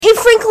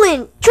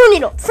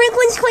Turn it up.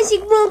 Franklin's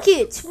Classic Roll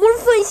Kids. More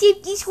fun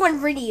safety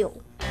squad radio.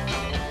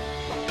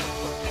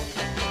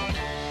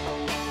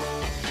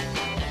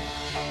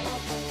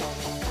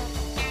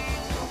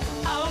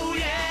 Oh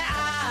yeah,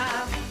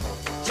 I'll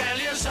tell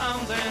you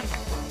something.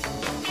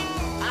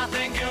 I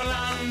think you'll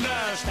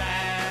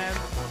understand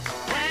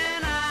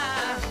when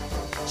I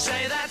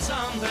say that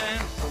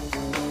something.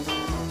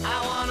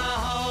 I wanna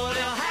hold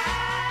your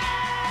hand.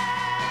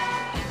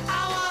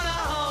 I wanna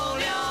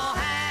hold your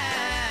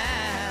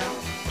hand.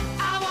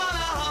 I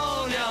wanna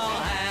hold your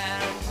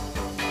hand.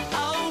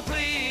 Oh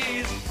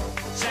please,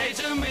 say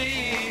to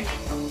me,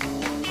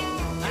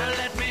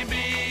 let me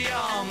be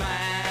your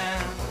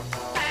man.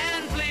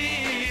 And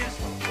please,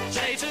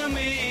 say to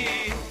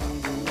me,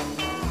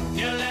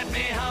 you let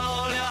me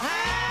hold your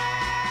hand.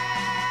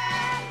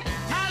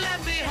 Now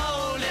let me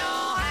hold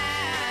your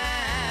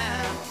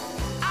hand.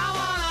 I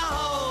wanna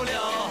hold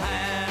your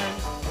hand.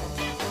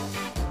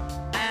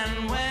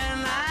 And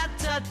when I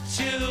touch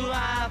you,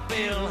 I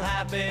feel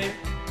happy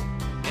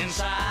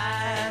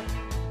inside.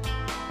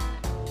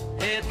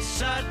 It's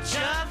such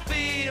a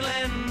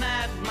feeling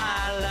that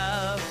my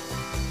love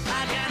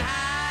I can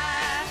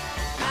hide,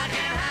 I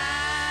can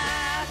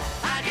hide,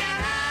 I can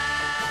hide.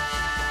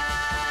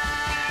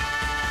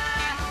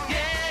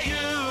 Yeah,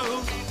 you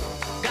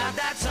got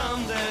that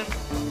something.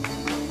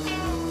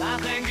 I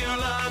think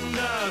you'll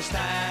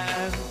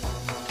understand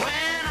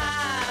when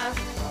I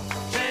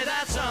say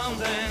that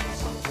something.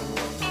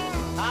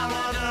 I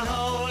wanna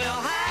hold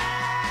your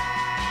hand.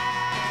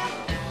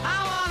 I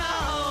wanna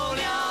hold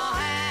your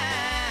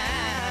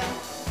hand.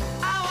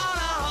 I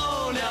wanna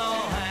hold your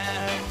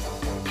hand.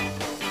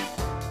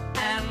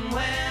 And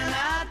when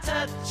I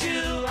touch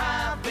you,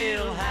 I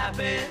feel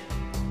happy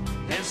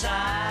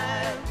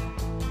inside.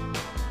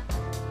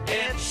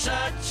 It's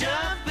such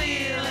a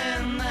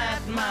feeling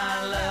that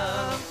my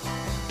love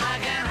I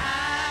can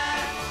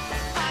hide,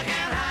 I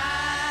can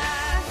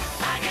hide,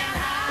 I can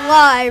hide.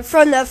 Live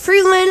from the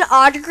Freeland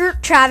Auditor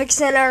Traffic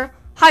Center.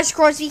 Hi,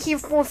 Crosby here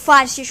for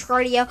 56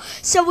 Radio.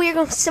 So we're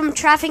going to some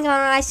traffic on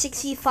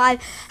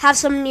I-65. Have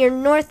some near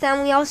North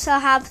End. We also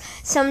have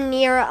some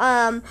near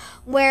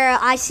where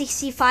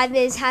I-65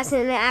 is. Has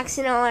an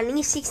accident on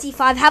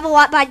E-65. Have a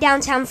lot by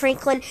downtown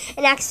Franklin.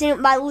 An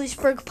accident by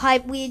Lewisburg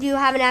Pipe. We do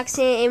have an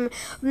accident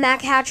in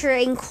McHatcher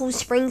and Cool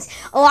Springs.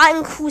 A lot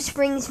in Cool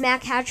Springs,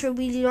 McHatcher.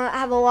 We do not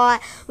have a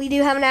lot. We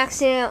do have an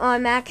accident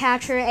on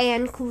McHatcher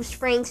and Cool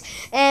Springs.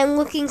 And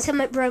looking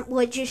some at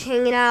Brentwood, just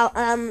hanging out.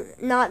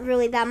 Not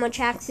really that much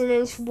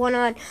accidents. One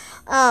on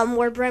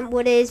where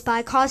Brentwood is,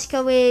 by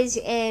Costco is,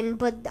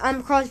 but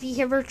I'm Crosby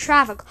here for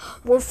traffic.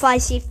 More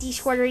 5 Safety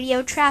Squad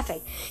Radio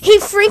traffic. Hey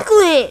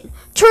Franklin,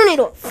 turn it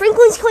up.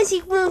 Franklin's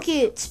Classic Roll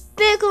Kids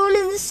back on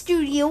in the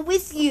studio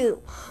with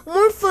you.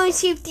 More 5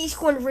 Safety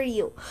Squad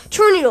Radio.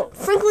 Turn it up.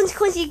 Franklin's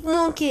Classic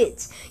Roll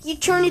Kids. You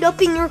turn it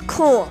up in your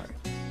car.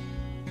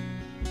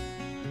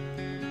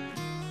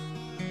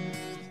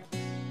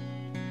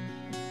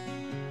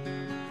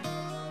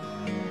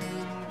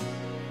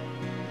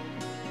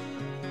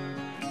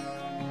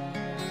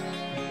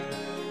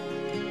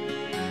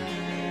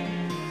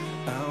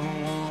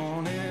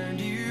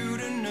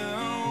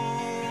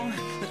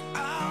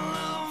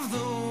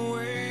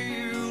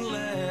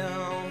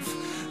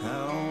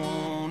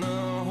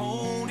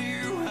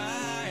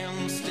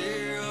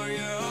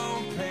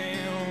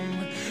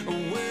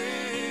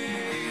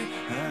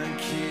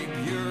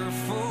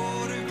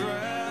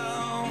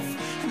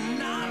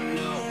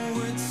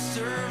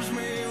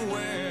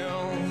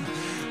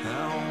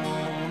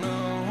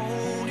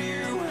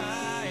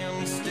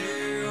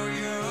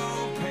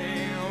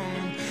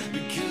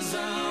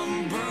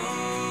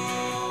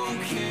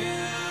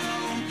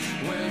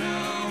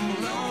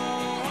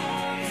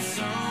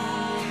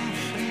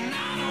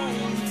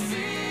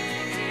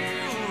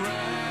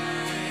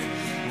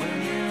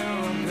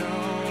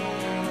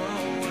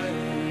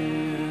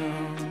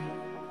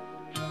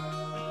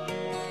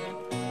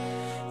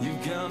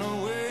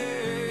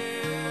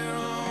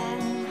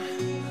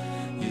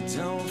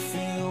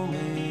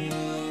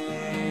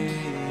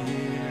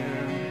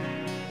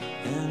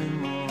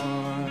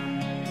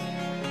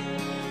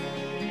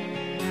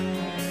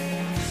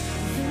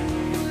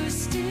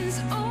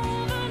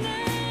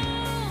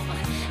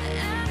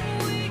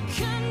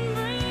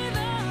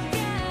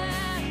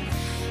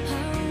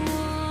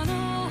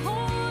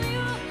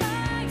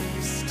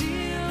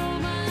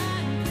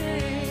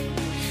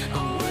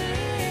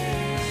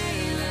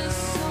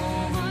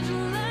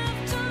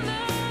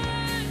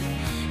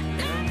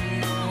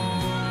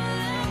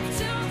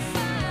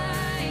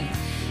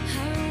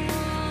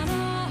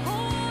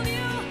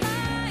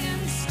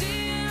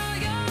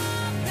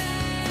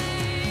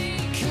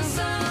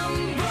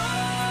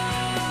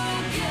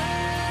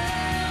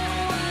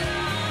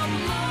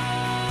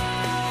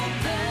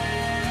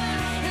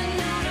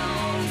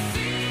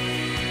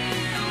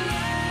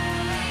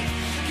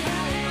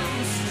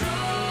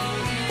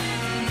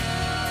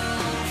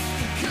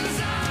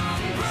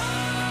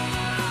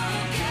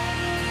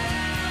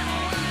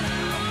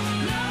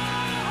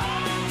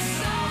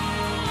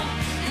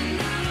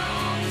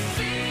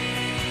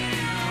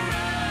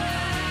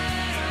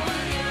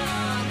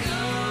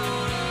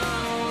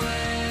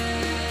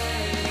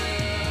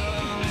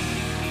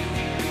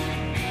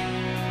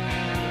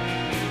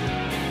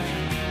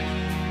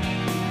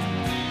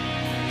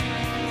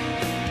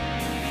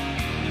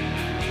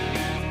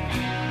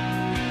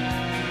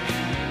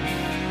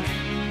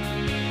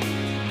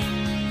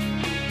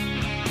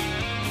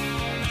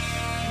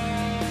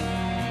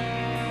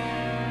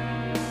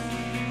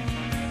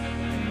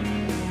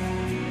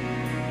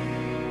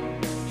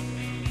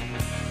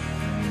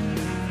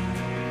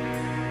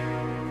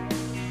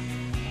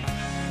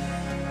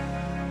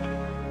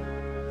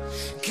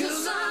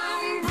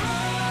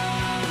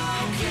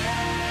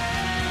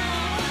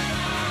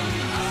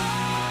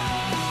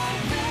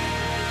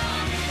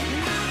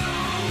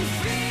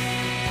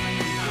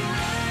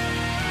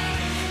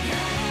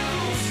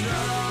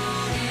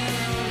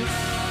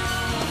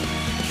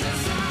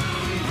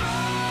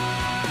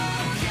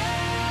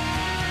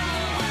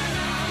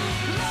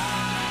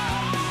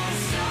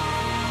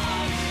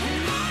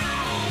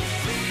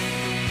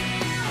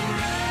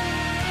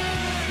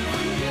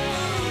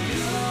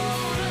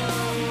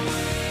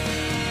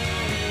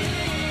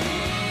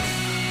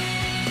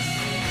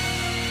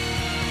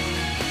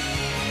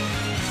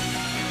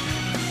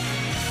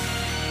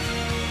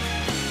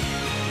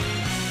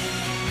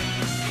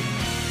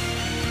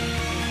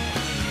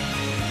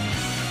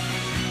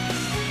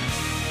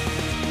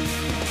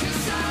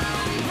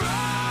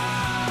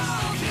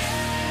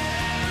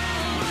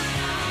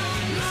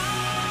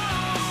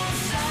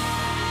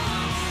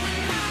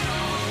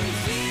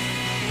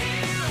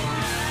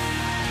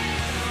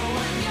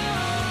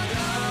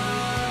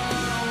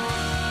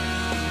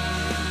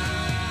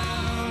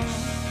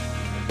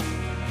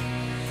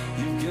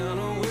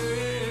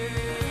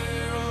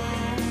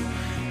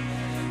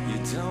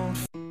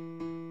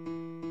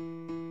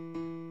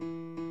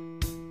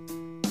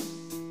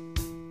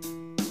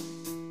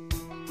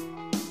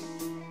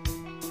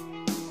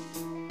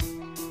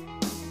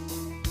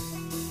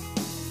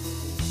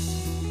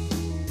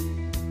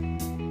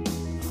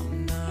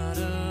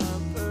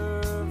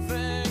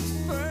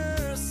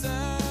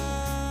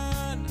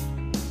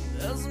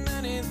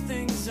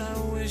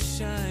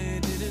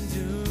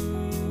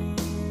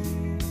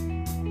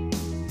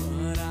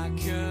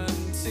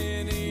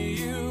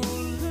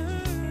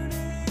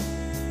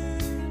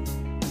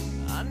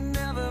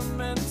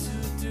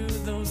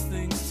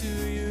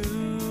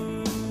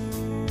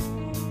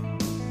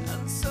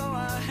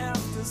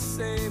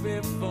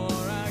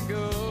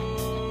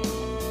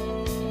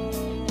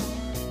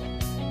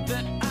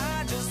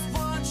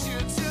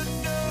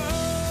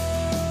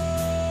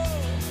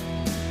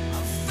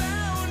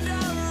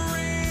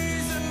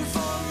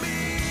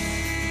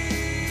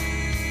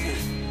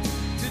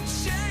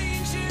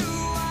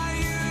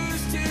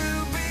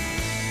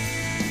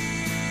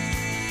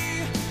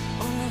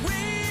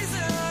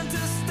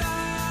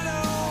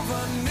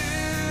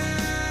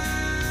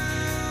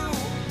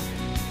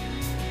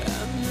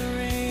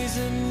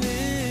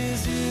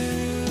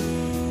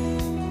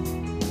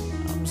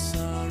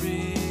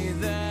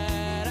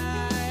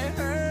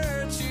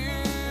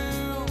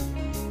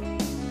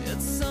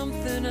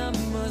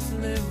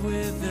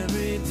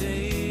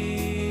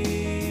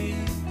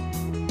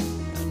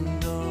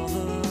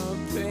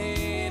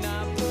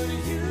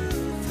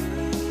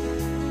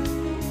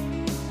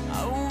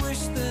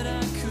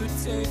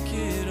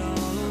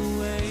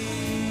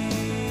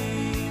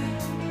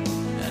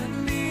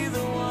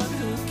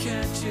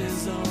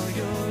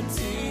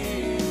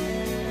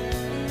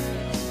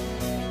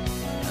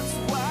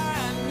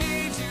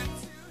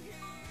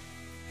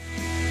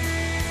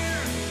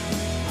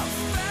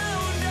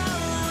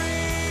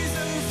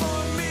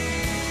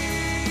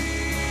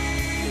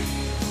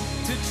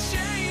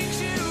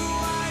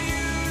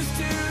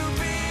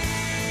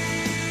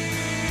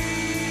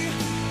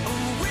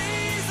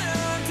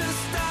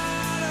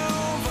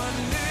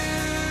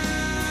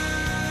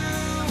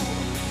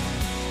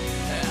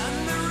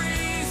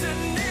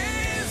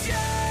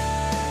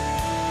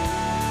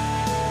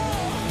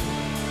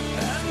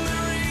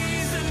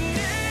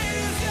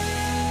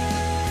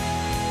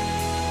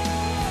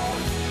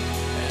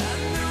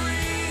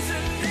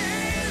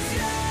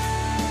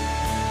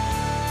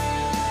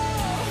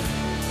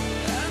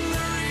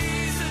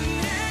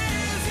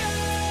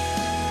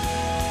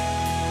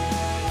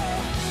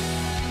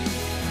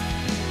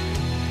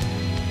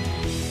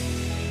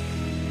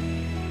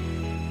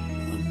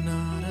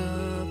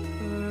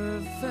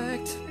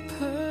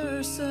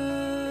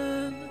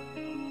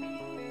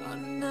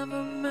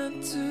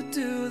 to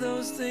do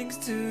those things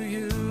to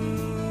you.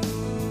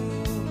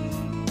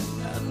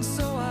 And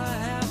so I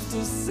have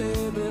to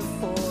say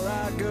before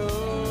I go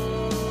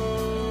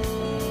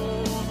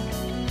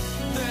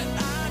that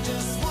I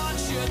just want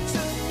you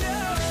to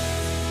know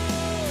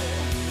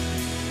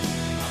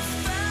I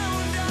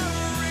found a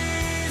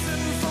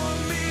reason for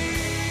me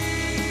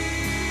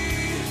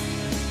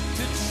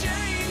to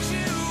change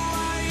who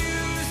I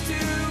used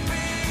to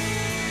be.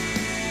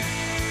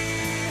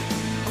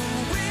 A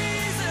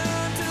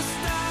reason to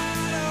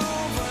start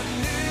over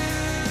new.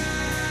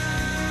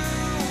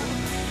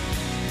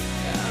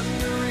 And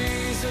the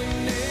reason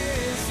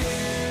is you.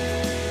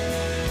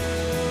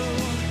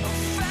 I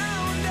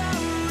found a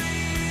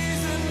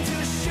reason to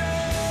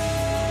show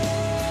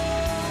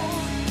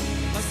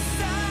a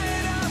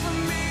side of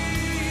me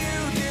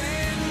you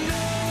didn't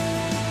know.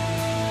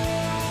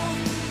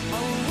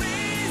 A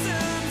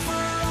reason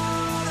for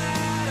all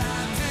that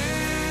I do.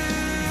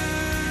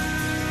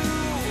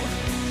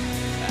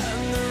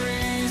 And the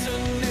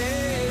reason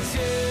is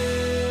you.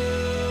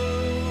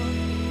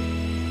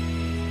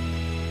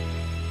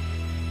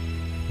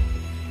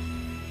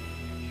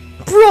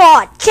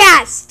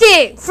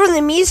 Broadcasting from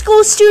the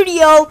musical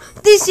studio,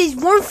 this is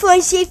One Fly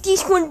Safety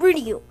Squad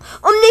Radio.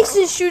 Up next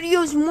in the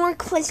studio is more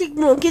classic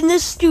rock in the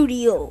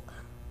studio.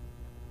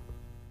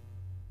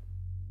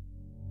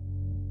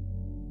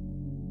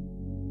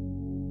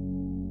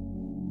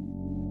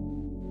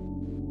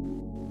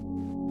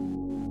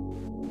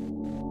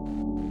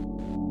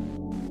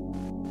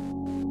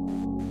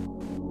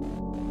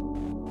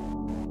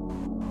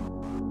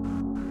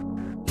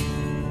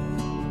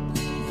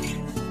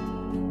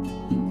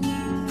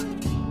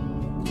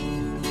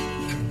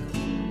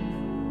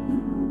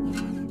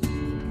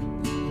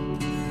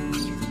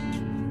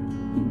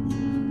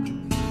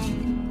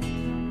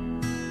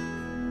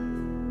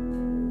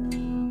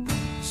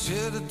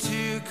 Shed a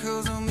tear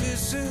 'cause I'm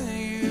missing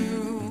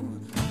you.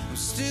 I'm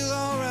still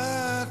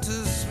alright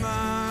to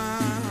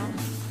smile.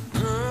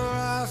 Girl,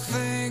 I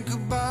think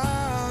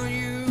about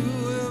you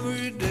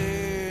every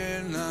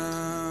day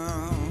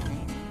now.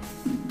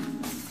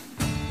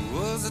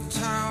 Was a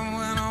time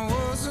when I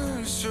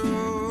wasn't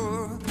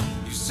sure.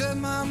 You set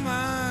my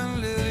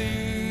mind at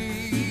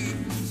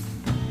ease.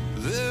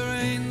 There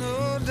ain't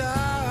no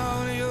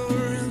doubt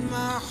you're in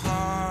my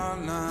heart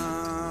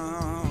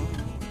now.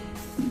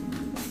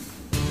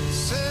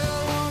 Say,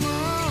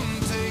 woman,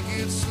 take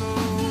it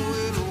slow.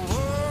 It'll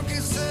work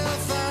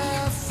itself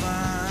out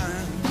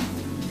fine.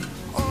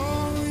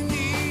 All we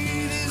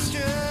need is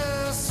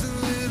just a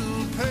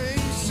little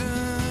patience.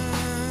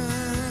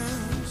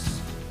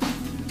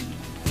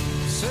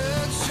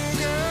 Said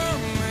sugar,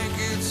 make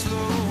it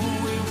slow.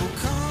 It will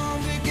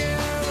come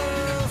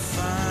together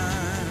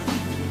fine.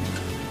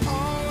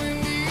 All we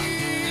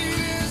need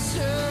is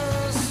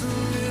just a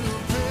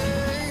little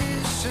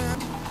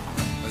patience.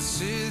 I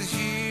sit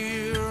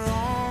here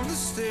on the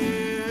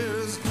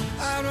stairs.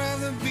 I'd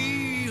rather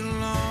be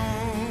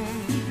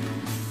alone.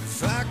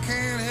 If I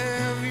can't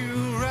have you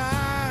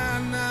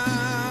right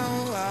now,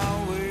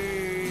 I'll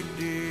wait,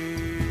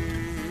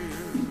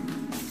 dear.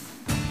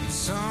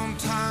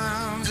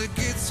 Sometimes it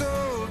gets so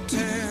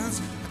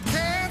tense, I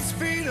can't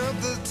speed up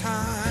the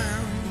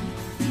time.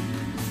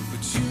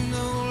 But you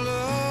know,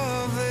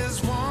 love, there's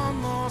one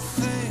more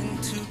thing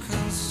to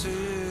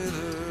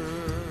consider.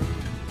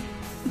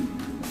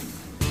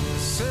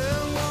 Say,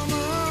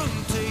 woman,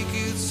 take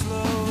it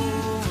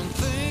slow, and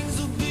things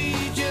will be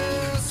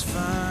just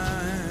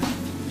fine.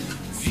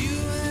 If you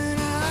and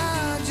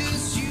I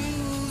just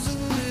use a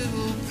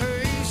little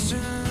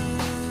patience.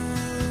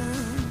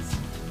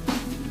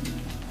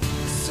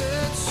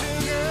 Said, sugar,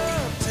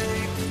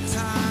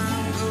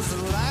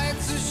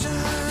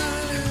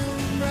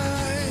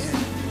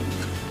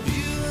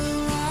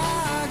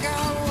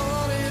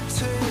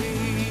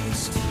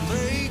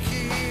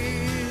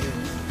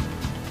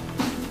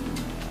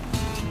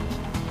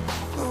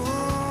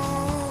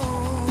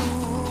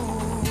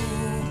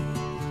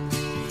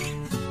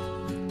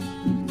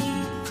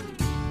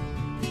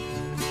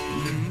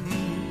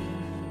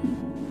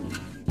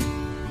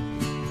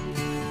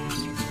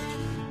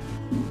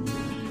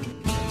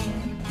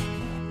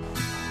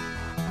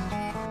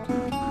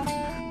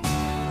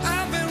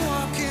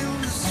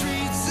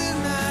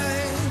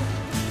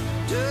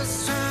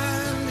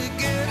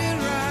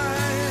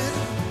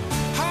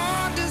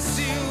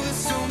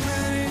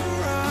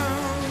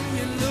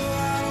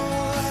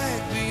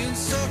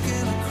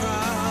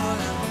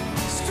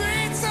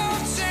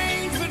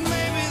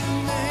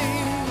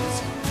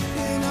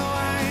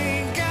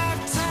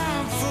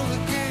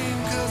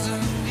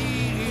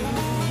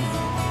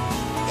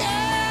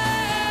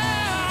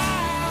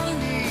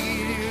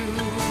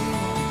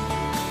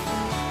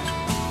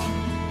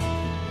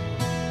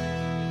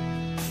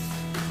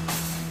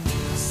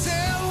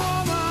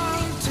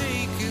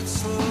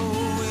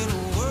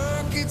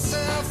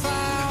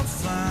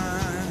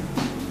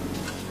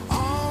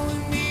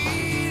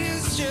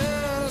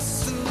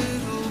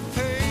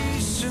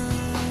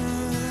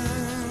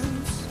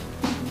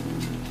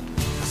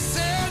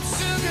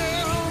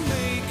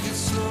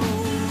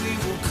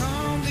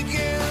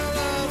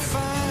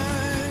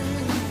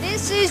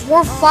 This is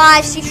War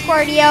 5 Stage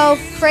Radio,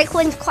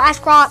 Franklin's Clash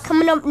Rock.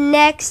 Coming up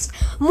next,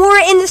 more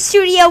in the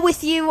studio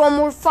with you on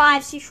War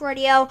 5 Stage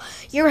Radio.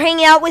 You're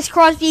hanging out with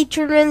Crosby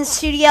Turner in the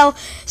studio.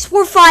 It's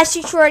War 5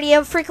 Stage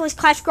Radio, Franklin's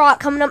Clash Rock.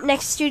 Coming up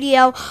next,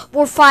 studio,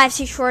 War 5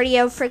 Stage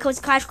Radio,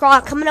 Franklin's Clash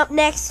Rock. Coming up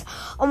next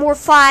on War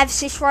 5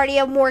 Stage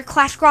Radio, more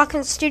Clash Rock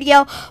in the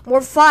studio, War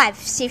 5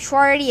 Stage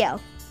Radio.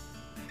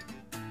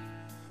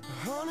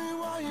 Honey,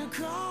 why you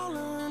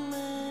calling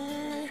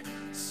me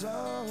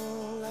so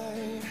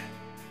late?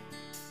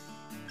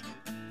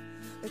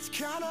 It's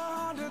kinda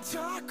hard to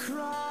talk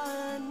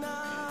right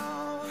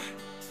now.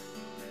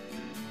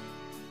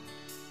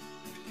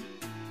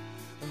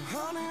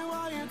 Honey,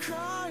 why you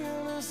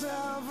crying? Is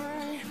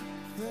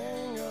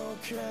everything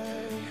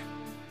okay?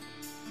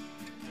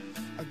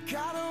 I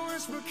gotta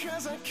whisper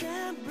 'cause I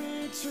can't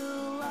be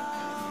too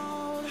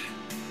loud.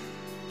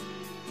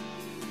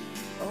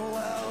 Oh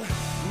well,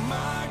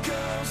 my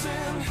girl's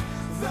in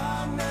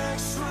the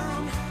next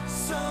room.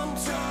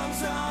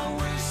 Sometimes I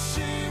wish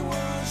she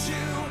was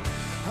you.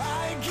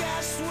 I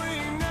guess we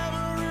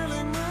never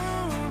really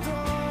moved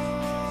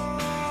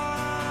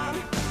on.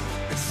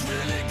 It's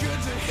really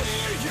good to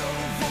hear your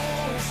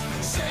voice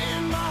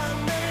saying my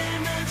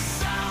name. It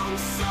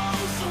sounds so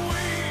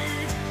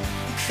sweet,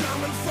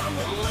 coming from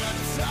the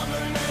lips of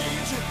an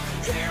angel.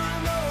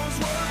 Hearing those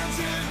words,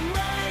 it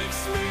makes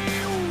me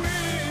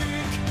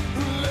weak.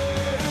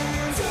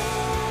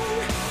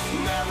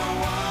 Never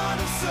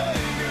wanna say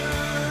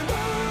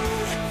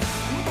goodbye,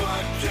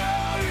 but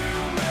girl, you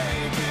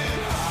make it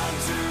hard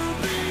to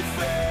be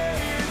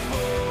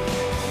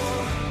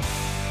faithful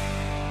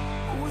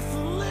with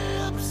the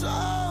lips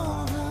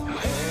of an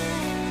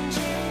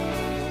angel.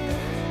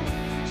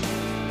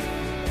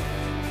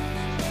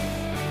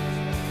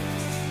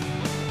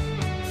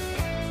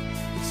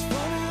 It's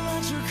funny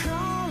that you're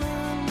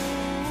calling me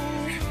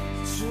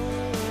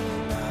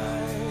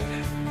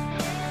tonight.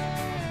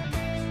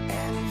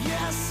 And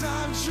yes,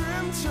 I've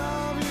dreamt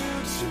of you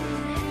too.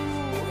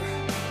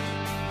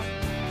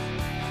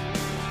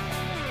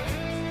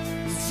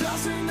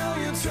 Does he know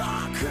you're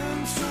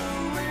talking to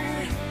me?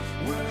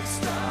 Will it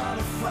start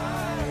a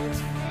fight?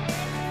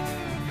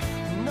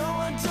 No,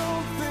 I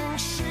don't think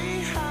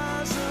she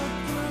has a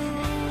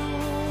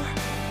clue.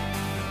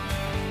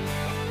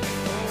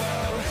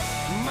 Well,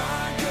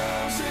 my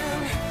girl's in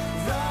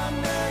the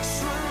next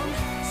room.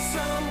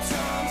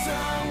 Sometimes I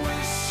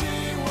wish she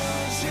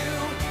was you.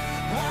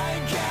 I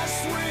guess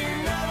we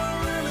never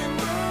really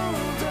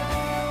moved on.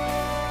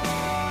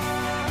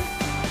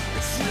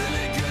 It's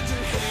really good to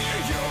hear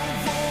your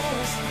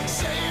voice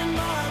saying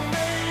my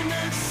name.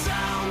 It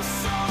sounds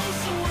so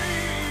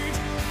sweet,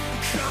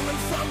 coming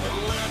from the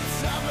lips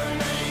of an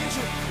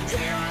angel.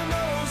 Hearing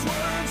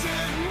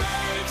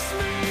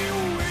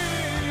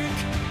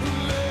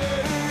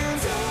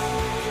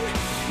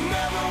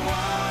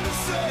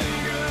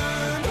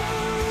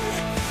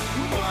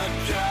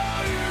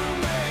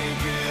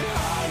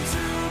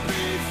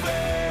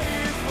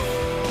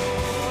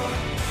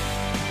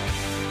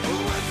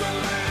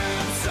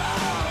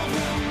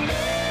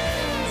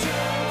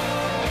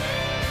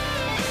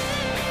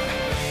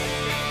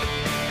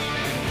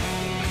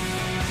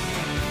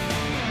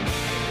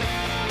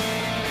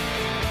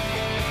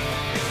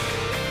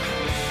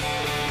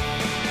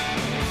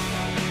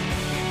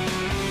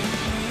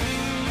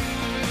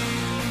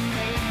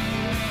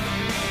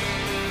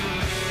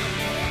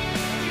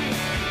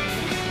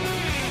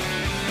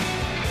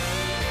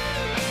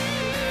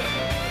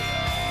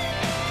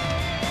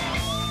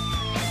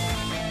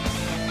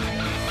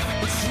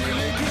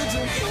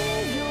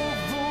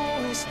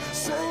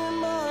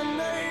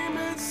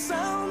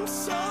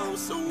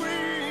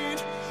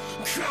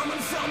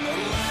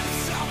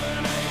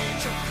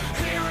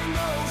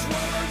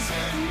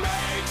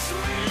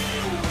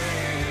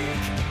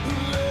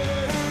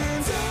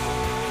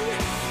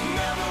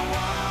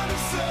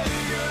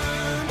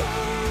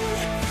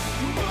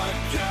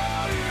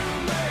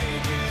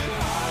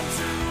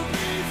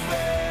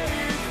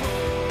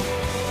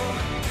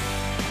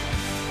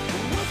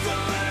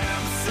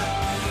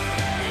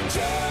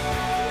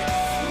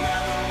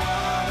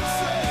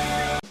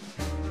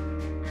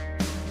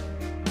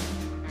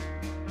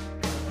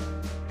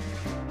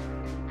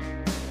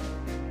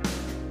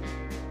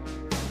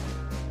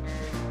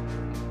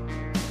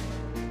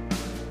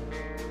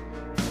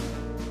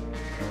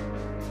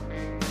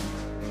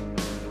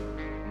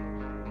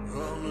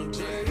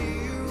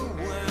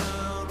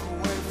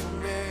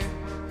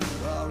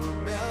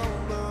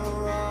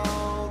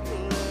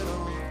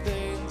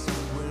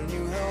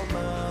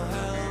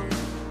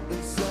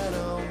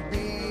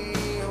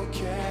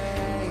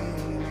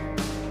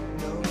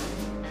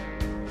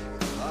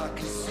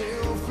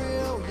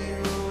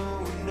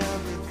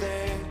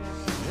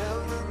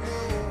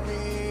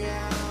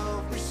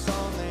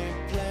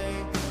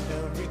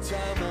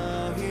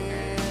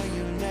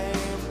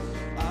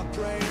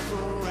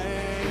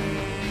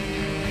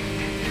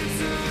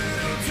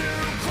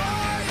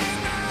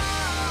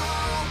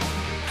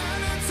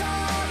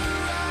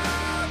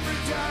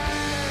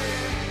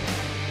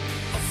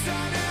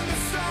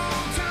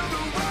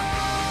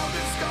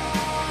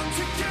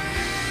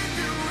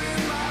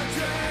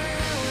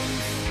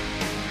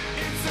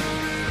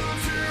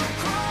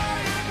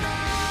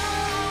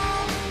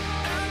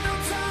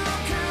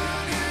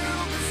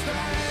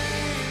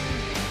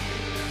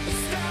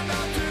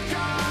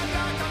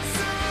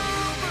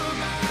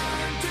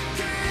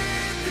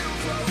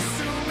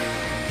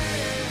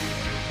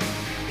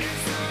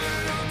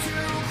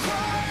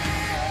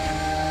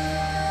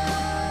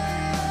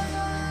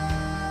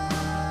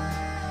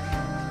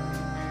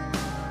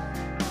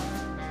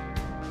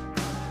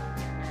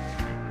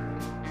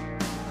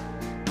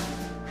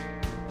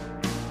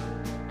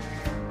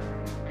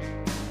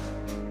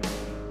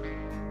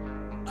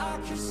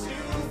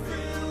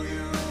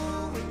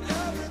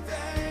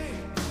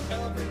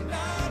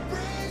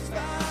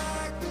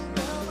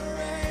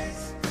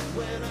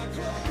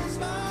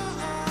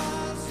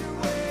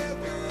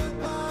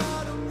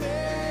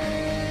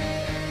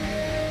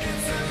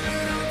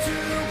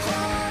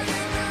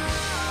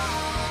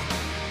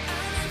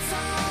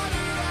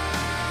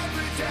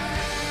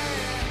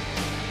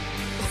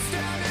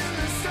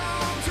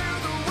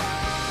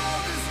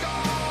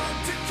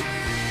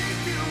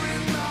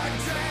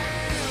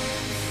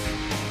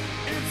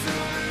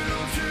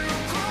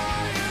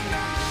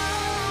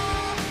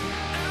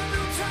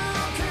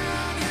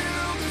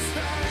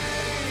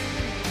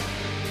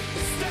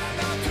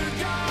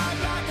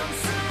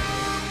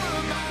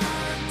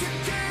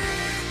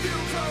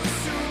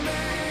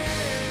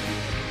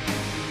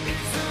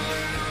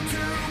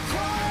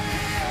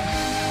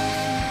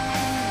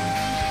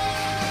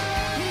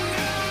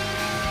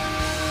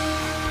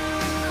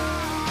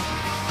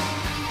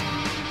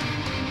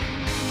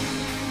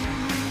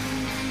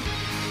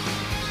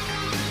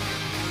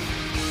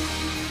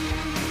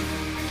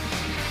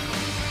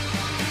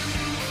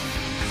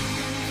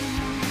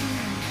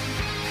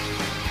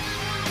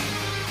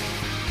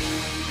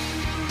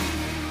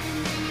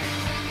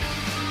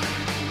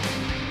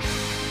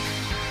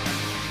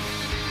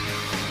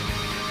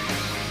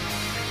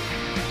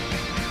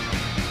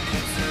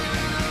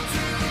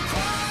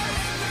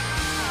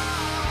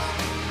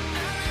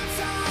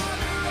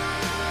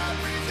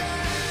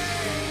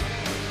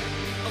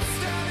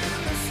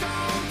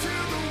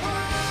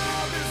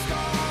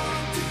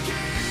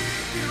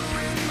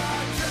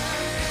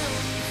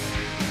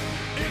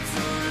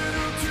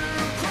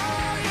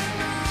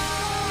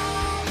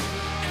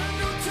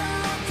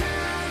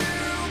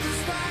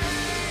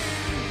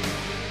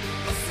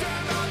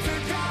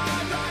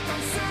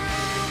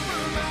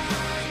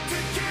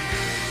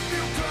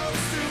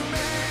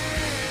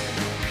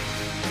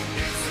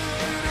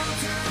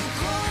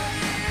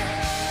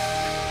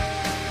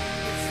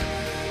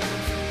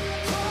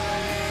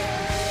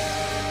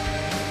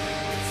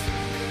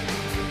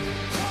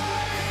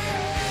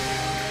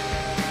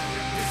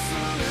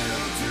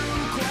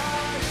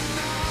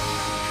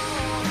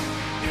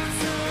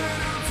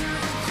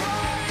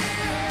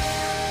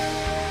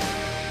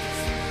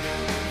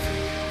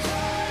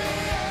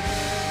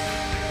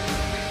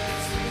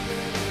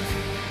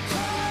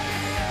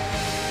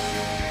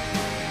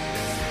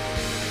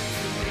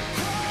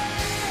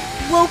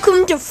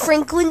Welcome to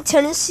Franklin,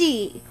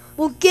 Tennessee.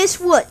 Well, guess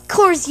what?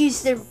 Cars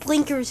use their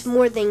blinkers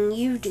more than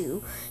you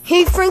do.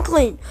 Hey,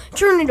 Franklin,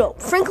 turn it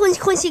up. Franklin's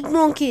Classic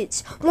One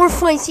Kids, more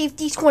Fine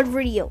Safety Squad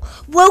Radio.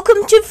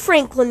 Welcome to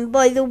Franklin,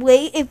 by the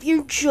way, if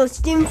you're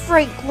just in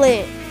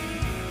Franklin.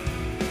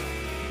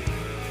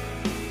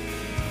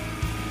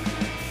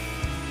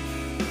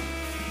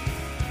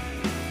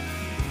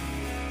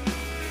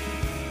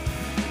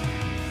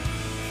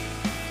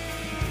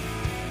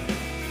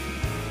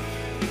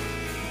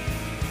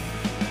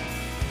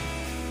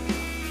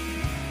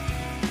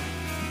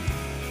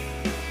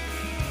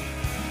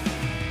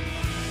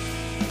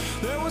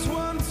 There was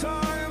one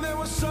time there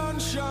was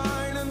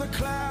sunshine and the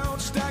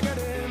clouds staggered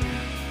in.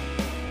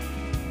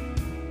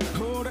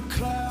 Oh, the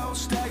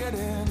clouds staggered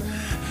in.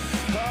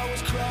 I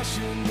was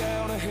crashing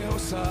down a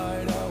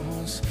hillside. I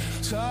was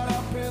tied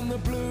up in the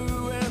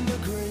blue and the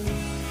green.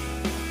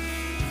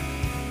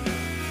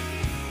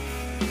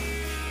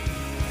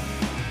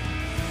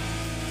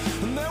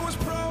 And there was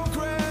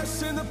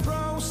progress in the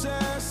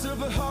process of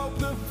the hope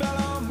that fell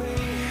on me.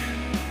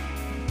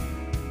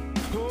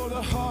 Oh,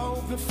 the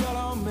hope that fell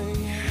on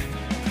me.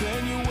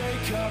 Then you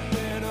wake up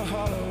in a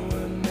hollow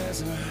and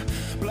there's a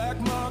black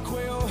mark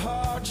where your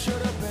heart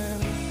should have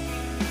been.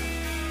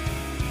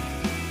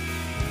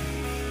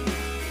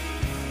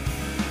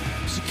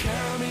 So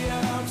carry me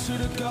out to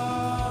the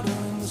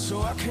garden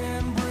so I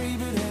can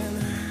breathe it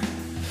in.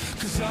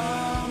 'Cause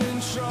I'm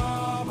in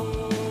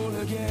trouble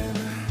again.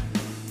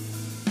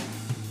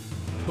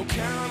 Oh,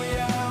 carry me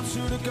out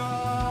to the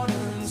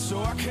garden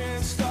so I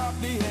can't stop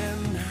the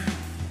end.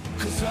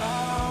 'Cause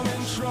I'm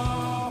in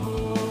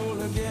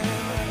trouble again.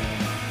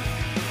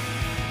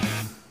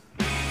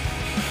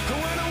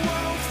 When I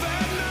woke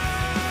that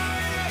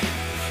night,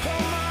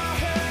 oh, my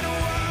head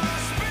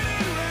was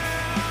spinning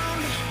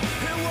round.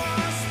 It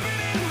was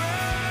spinning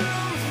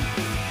round.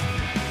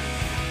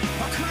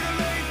 I could have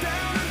laid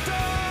down and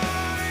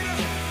died,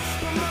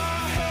 but my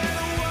head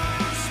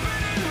was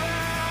spinning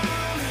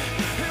round.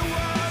 It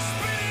was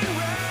spinning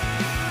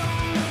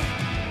round.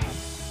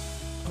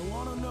 I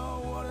wanna know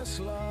what it's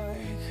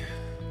like,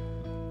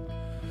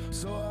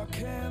 so I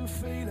can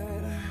feel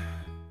it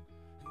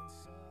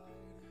inside.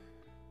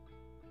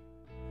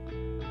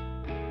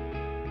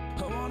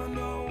 I wanna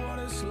know what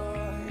it's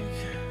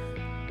like,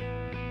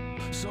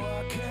 so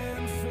I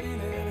can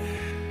feel it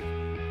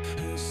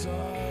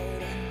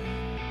inside.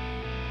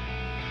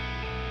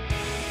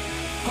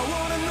 I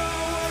wanna know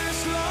what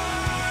it's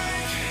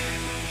like.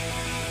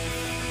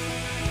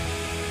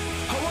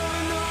 I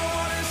wanna know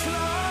what it's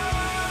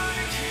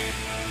like.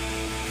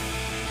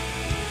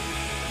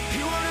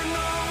 You wanna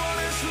know what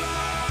it's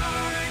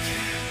like,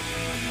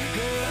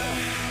 yeah.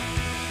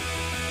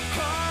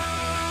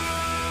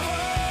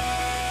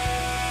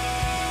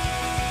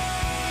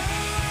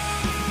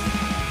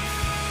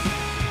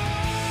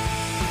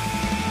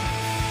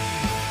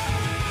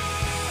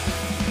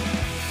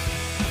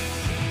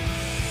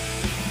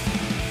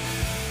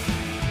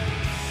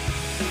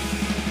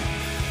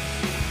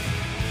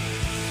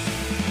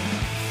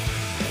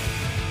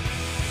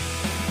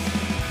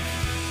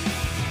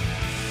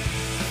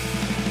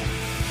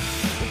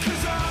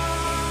 Cause I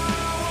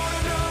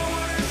wanna know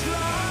what it's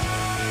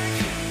like,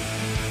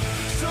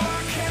 so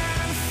I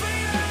can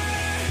feel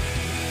it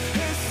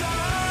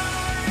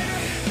inside.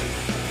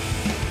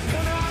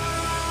 And I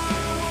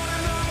wanna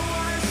know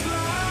what it's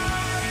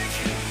like,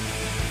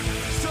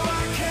 so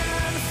I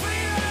can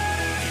feel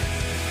it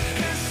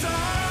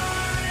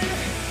inside.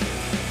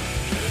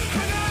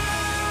 And I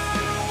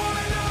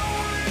wanna know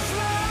what it's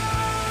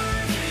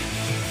like,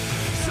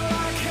 so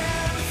I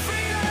can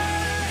feel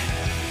it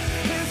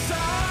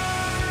inside.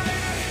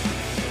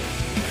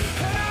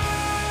 And I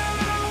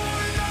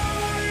wanna know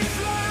what it's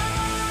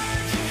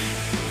like,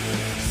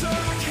 so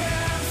I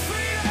can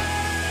feel it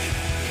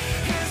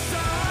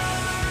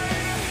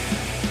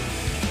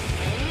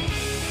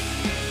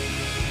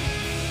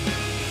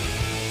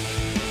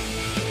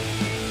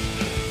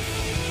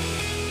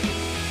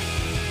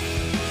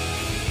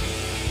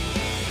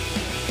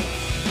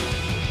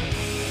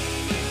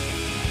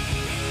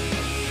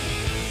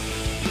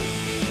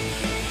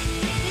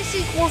This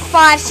is War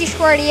 5 6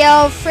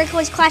 Radio,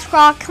 Franklin's Classic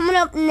Rock. Coming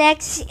up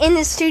next in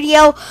the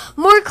studio,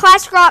 more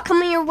Classic Rock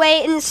coming your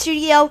way in the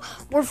studio.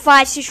 War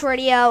 5 6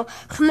 Radio.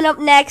 Coming up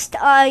next,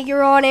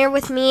 you're on air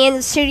with me in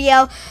the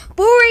studio.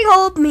 Boring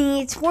old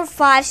me. It's War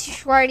 5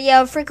 6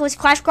 Radio, Franklin's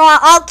Classic Rock.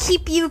 I'll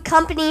keep you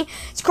company.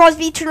 It's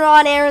Crosby Turner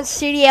on air in the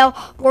studio.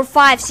 War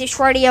 5 6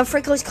 Radio,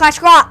 Franklin's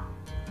Classic Rock.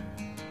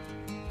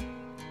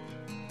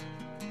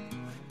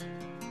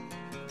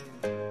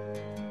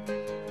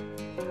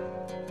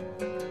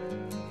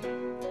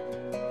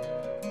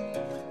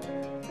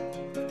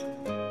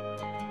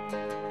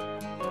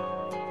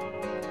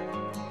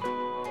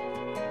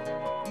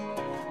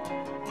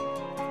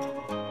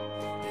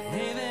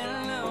 Hey there,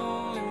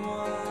 lonely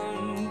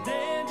one.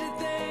 Did you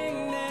think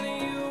that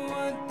you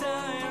would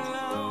die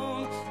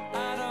alone?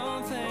 I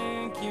don't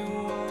think you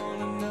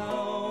wanna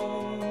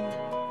know.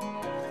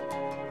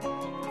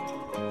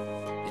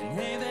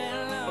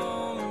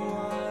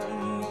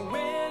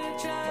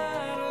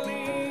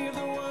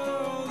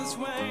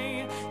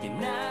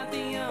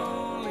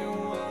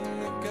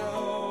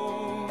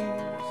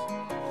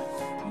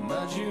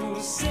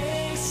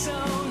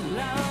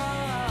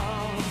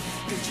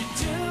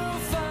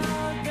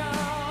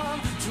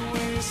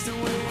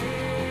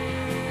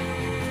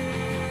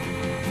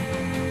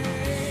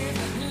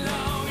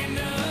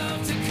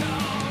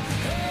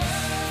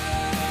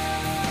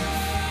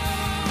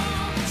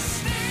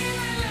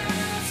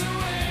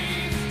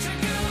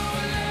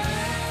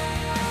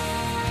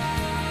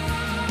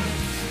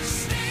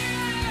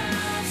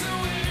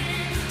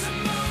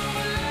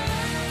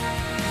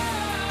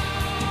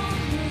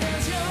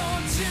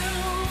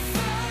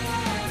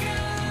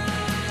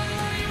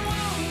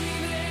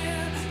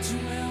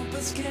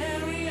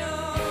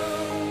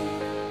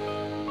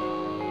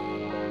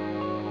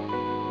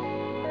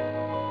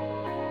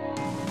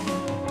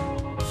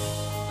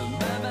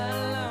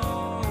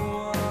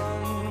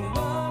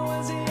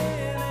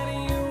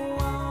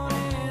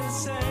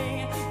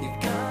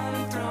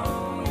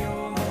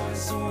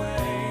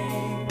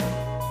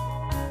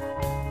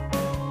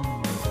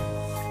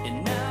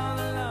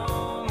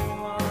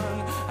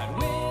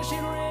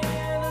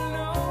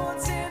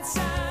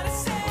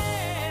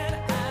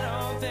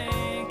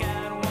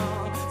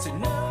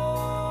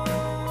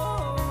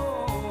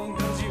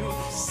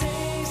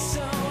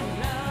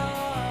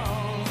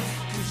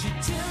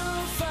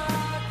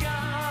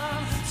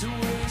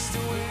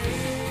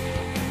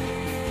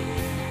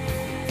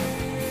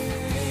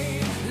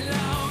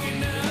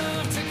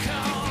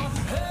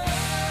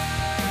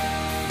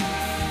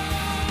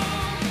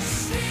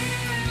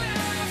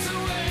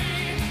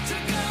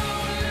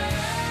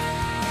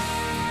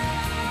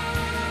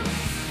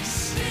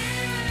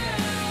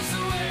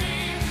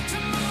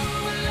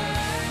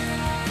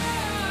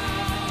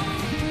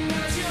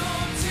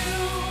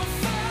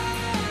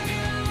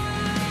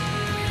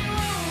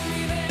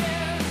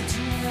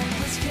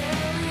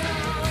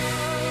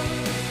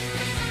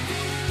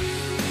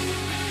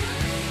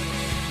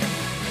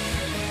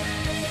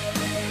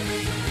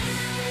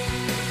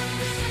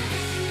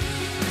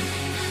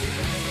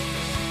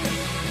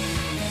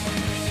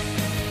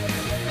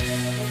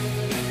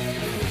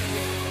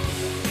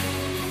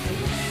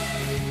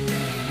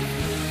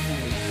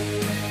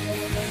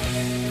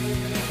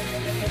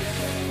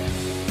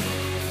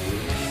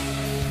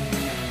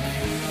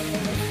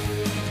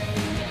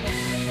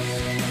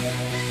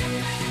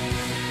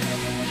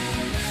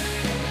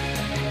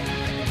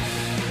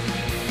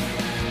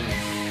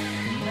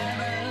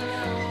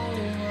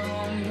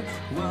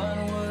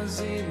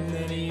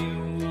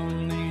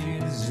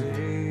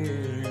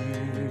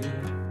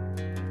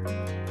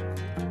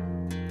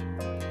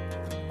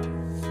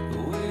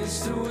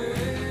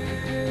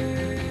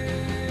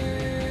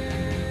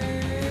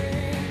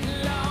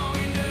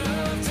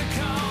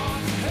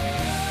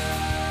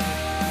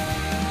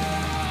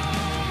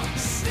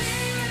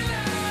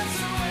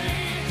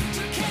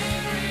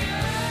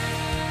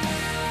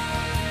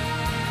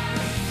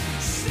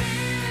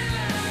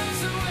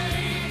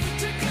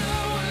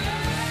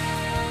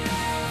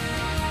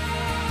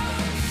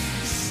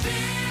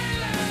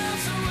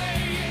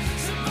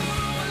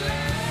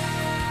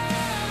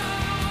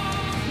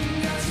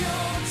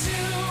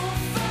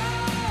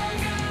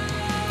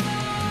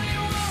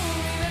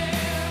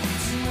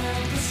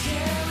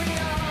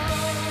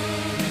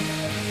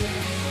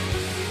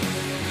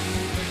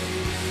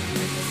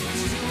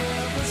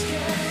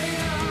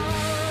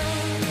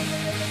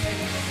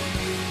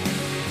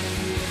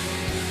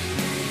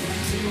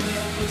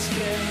 let's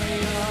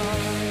carry on.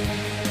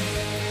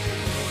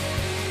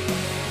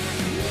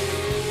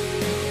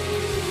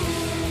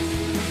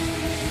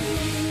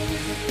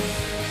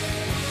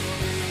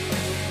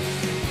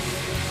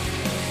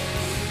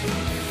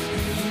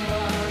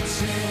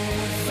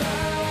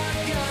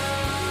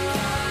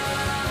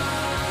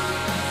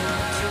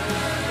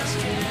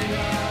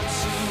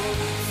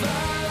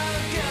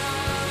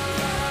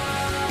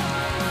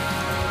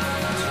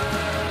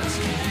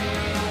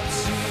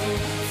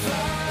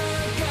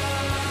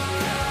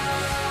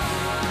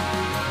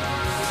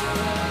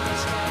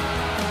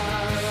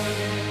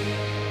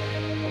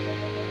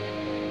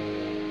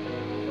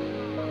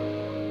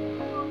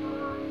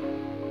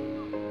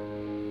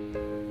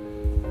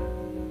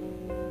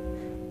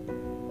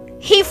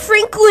 Hey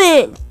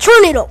Franklin,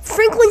 turn it up.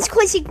 Franklin's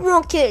Classic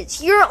Rock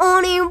Kids. You're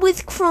on air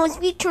with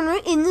Crosby Turner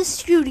in the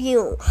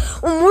studio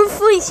on More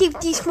Fun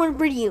Safety Smart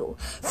Radio.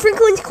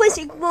 Franklin's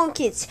Classic Rock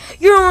Kids.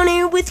 You're on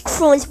air with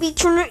Crosby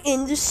Turner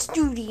in the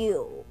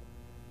studio.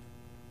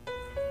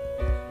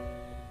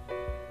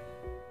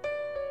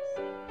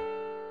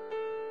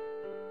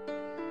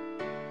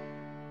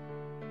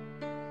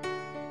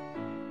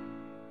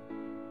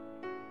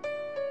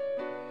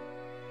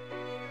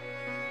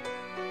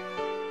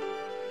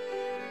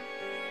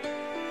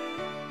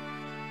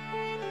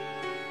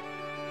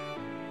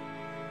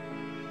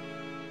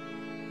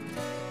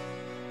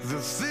 The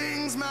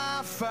things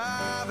my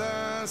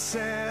father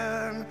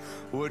said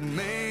would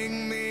make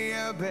me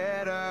a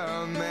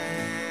better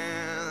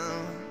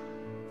man.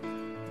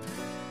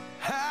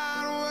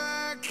 Hard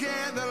work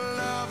and the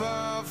love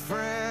of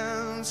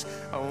friends,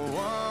 a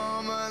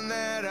woman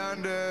that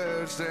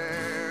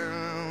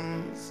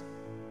understands.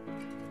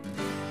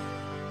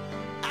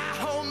 I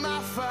hope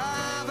my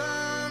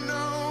father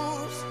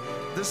knows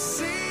the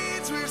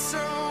seeds we've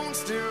sown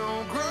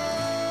still grow.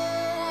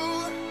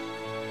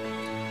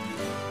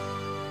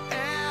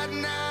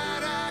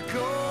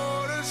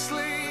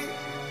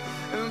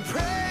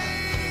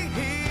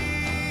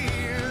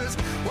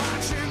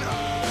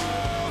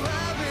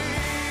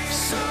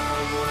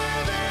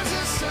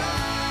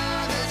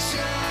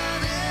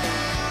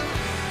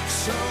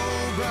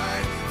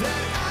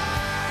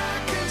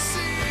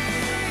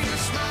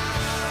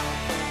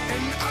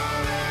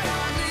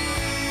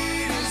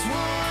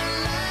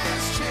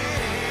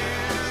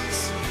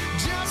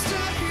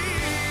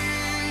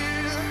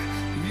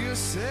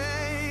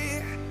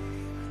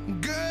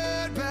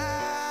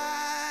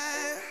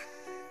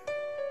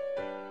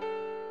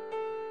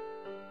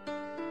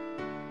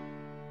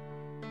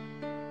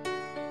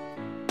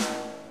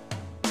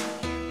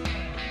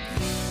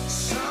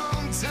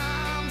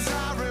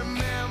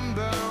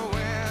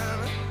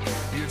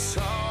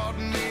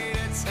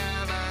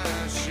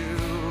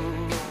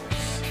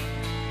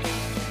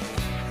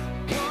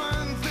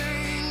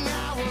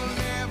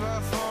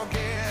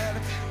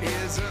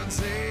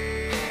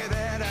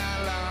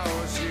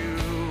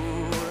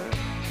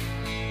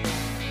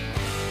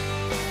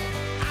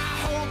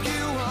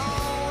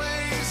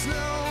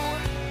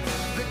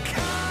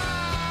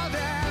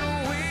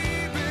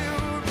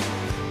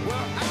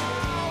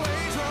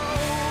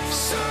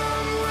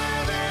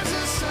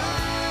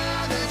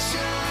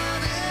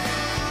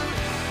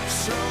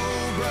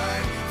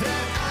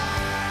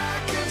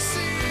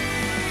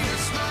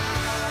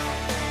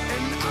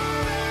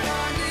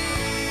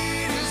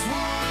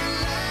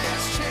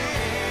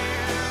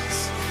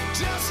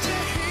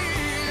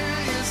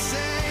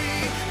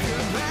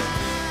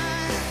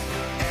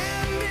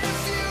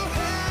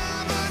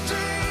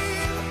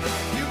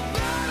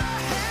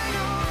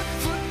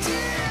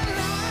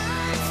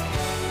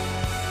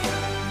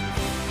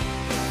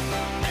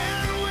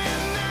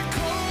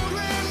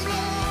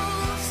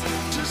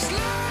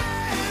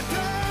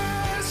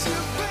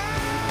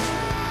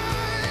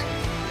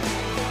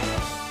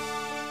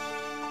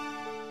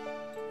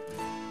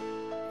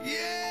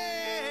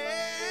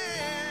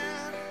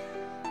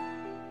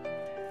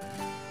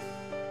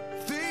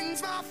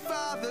 My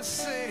father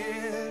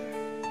said,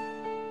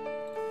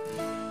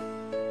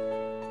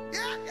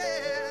 yeah,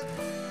 yeah,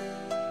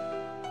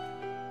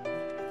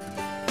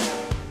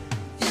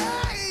 yeah,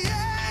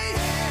 yeah,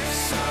 yeah.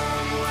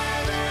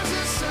 Somewhere there's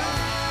a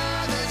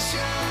star that's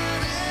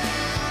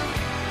shining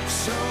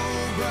so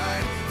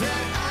bright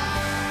that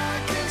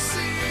I can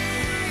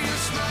see you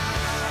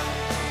smile,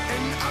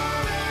 and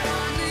all that I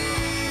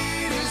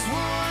need is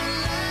one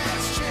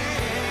last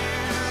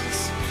chance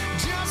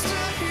just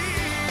to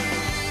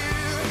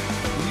hear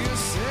you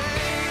say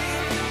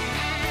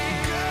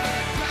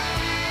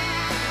goodbye,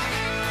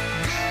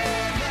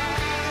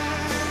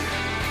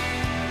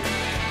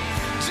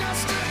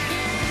 just to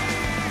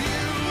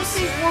hear you This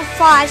say. is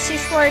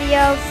 456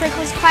 Radio.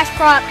 Franklin's Classic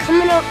Rock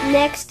coming up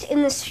next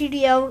in the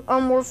studio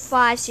on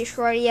 456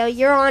 Radio.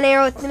 You're on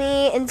air with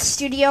me in the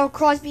studio.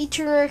 Crosby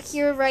Turner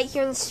here, right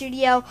here in the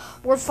studio.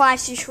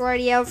 456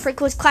 Radio.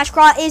 Franklin's Classic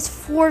Rock is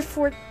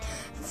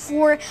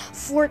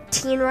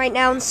 414 right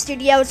now in the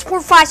studio. It's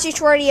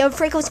 456 Radio.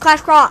 Franklin's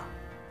Classic Rock.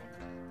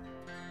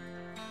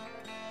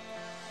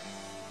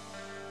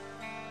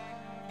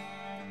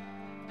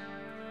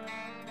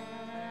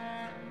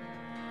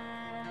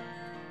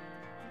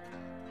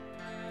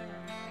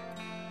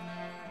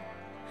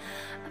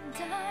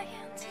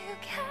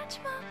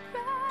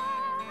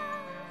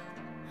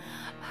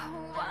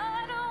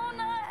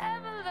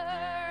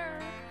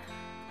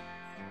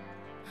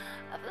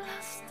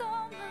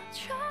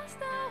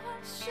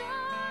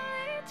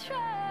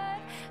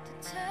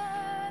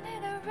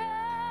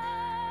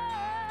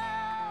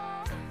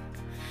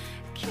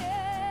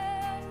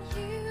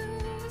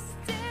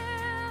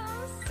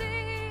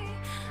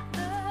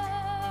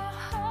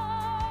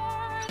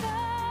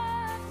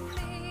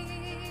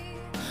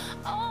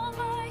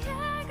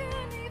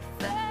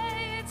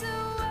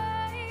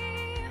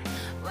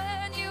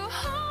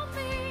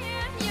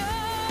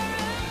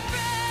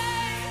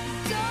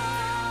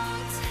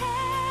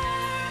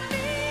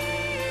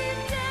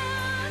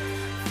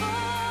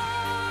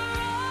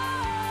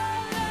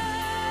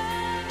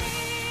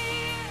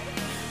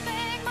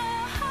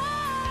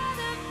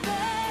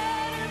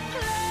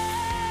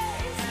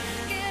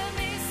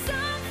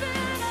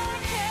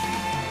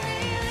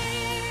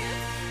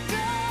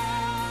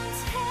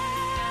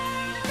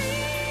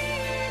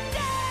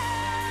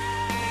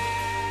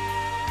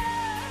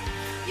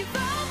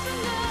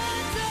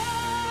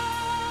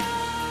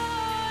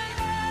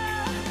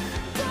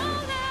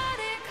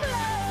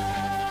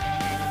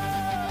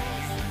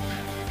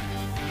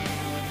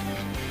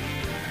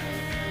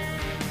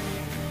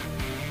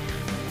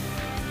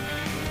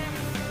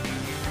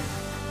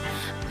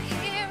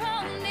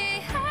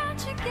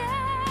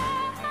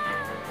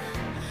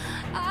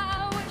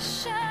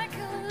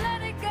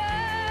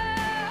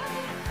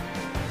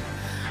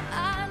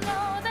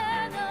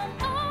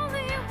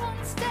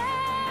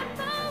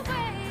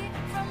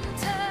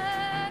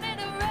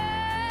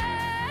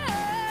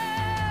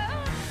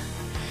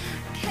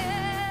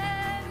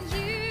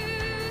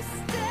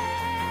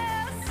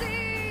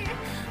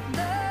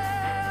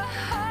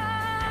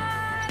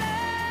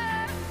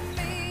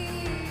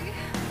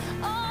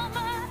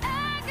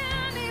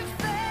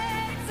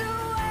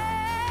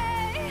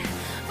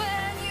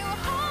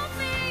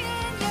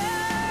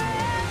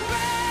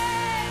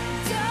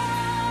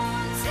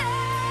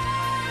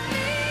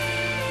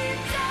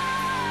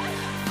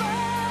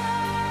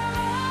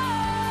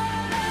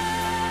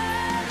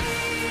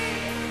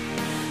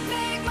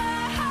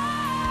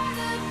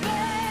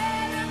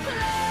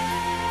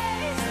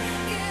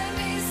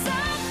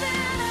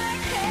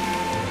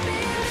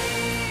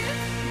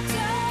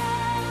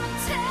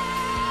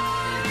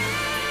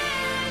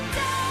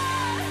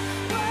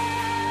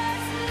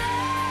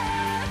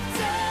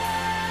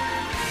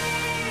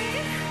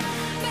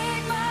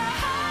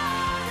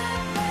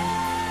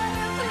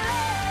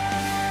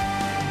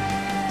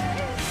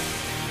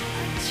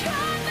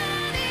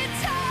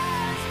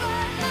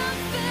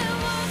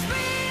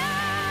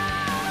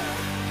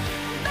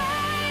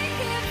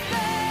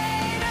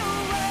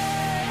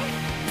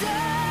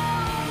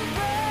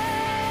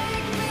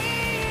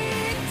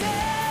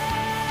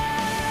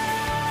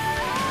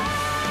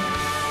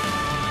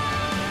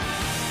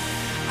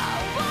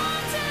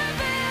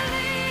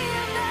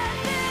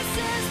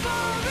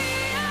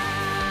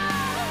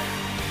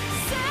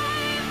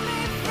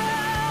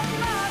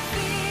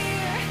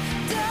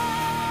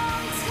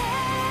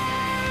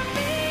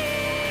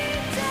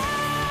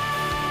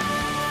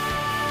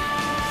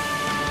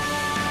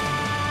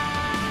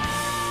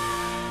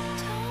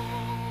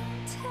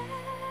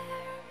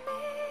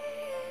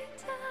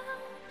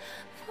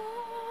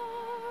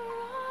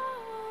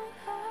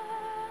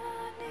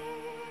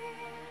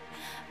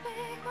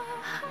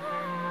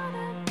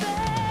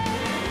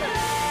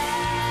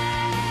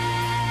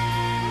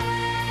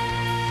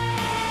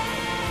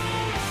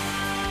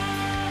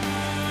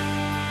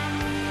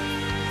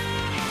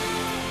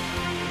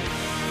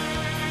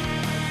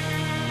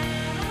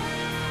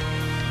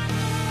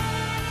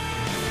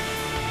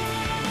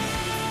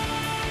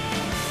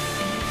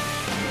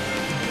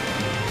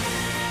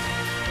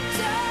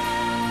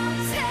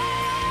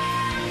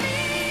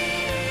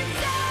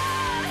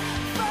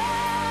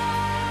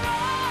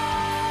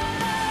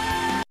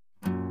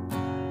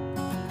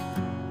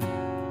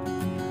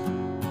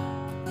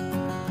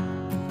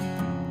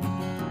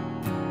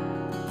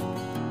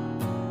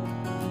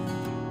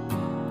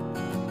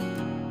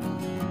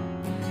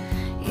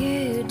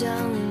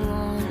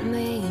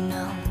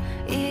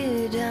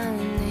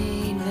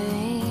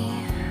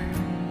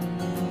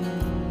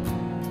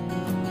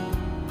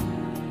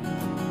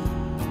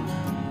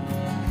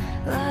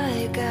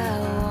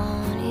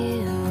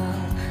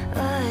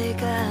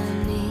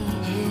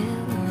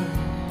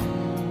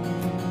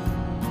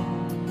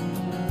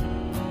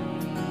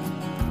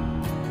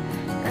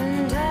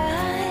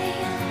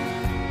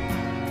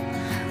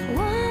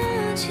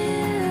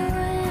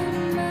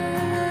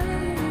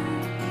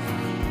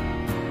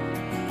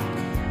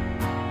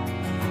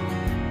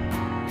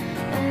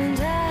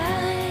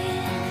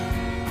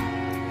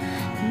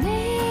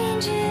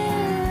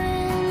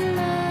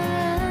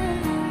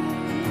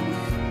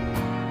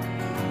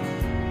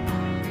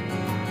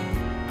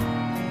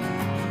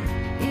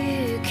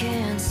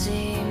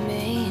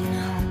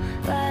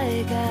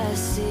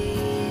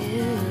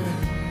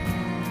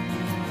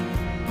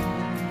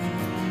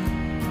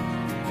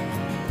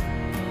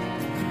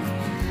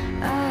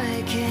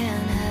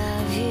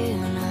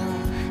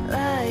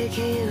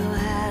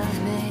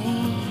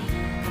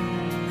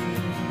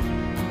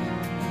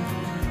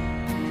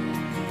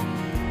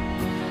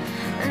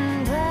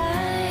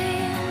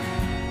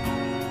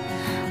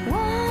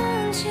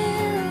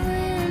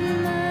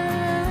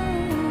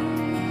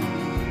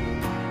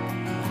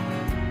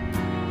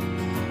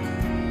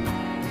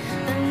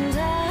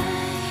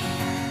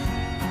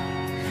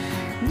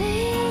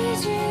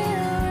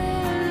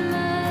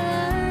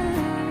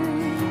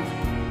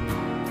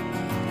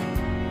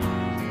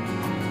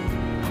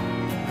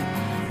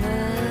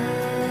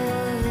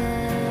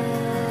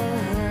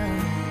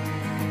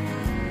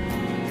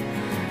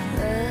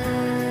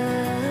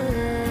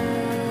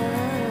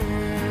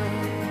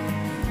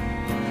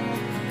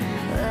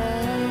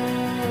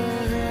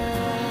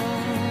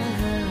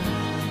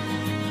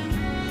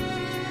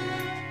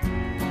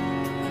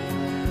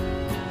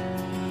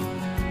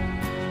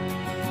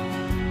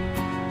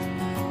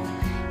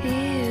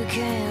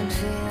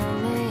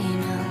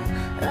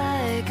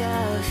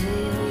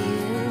 feel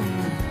you.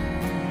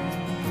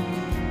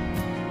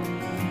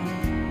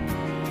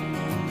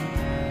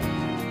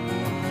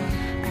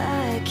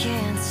 I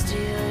can't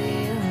steal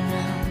you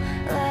now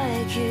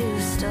like you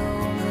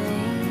stole me.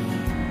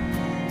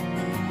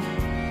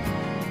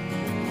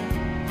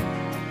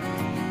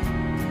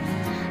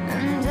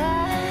 And I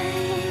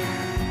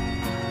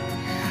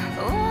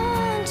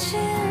want you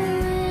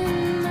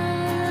in my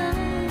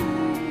life.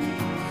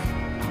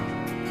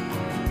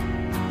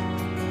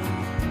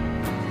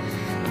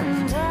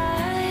 And I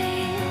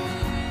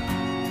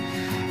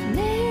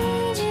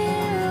need you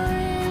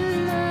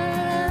in my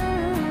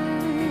life.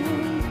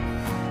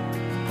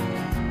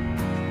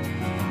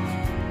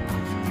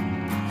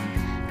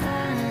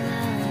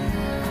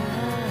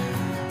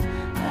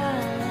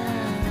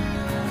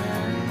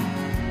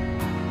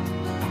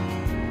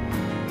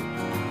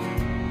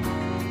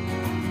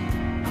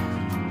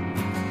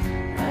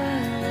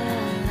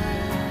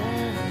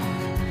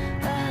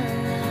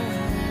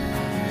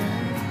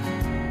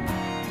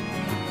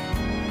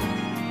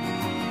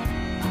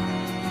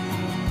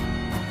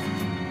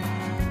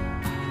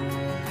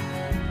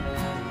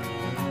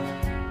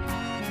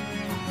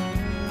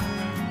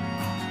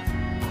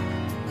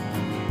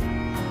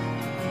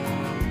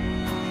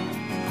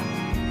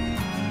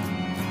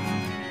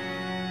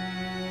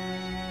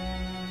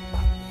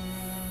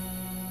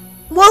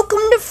 Welcome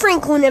to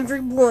Franklin,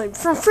 everyone.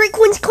 From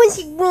Franklin's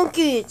Classic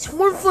Rockets,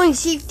 more fun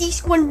Safety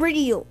Squad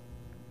Radio.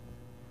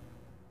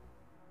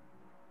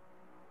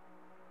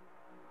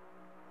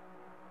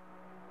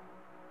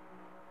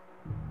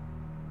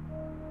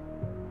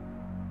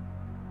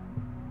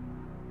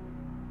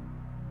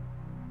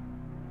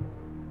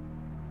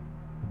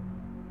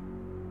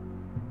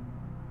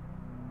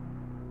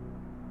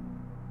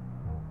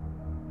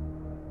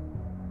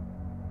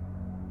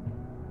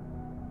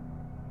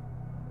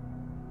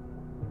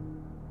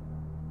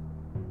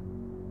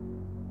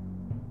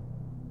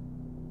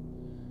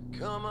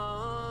 Come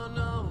on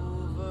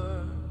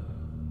over.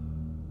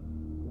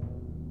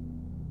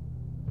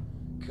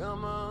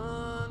 Come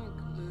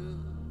unglued.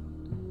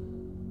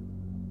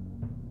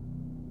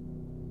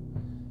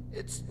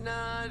 It's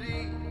not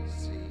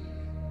easy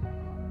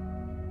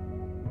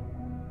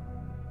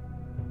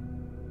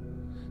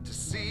to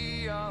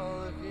see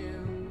all of you.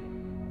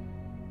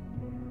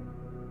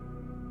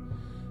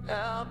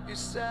 Help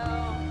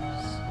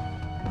yourselves.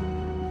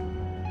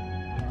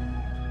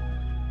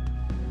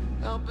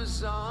 Help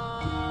us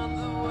on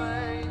the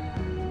way.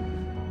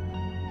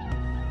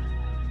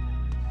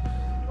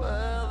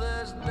 Well,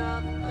 there's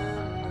nothing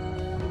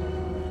to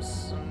lose,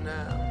 so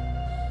now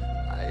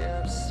I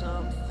have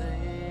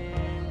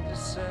something to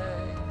say.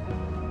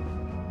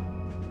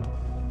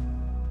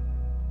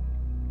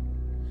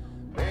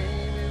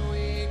 Maybe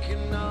we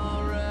can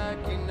all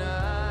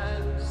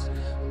recognize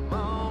a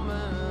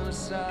moment of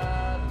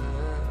silence.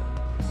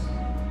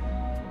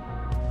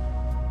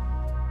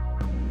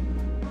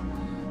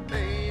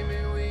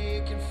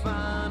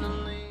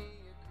 Finally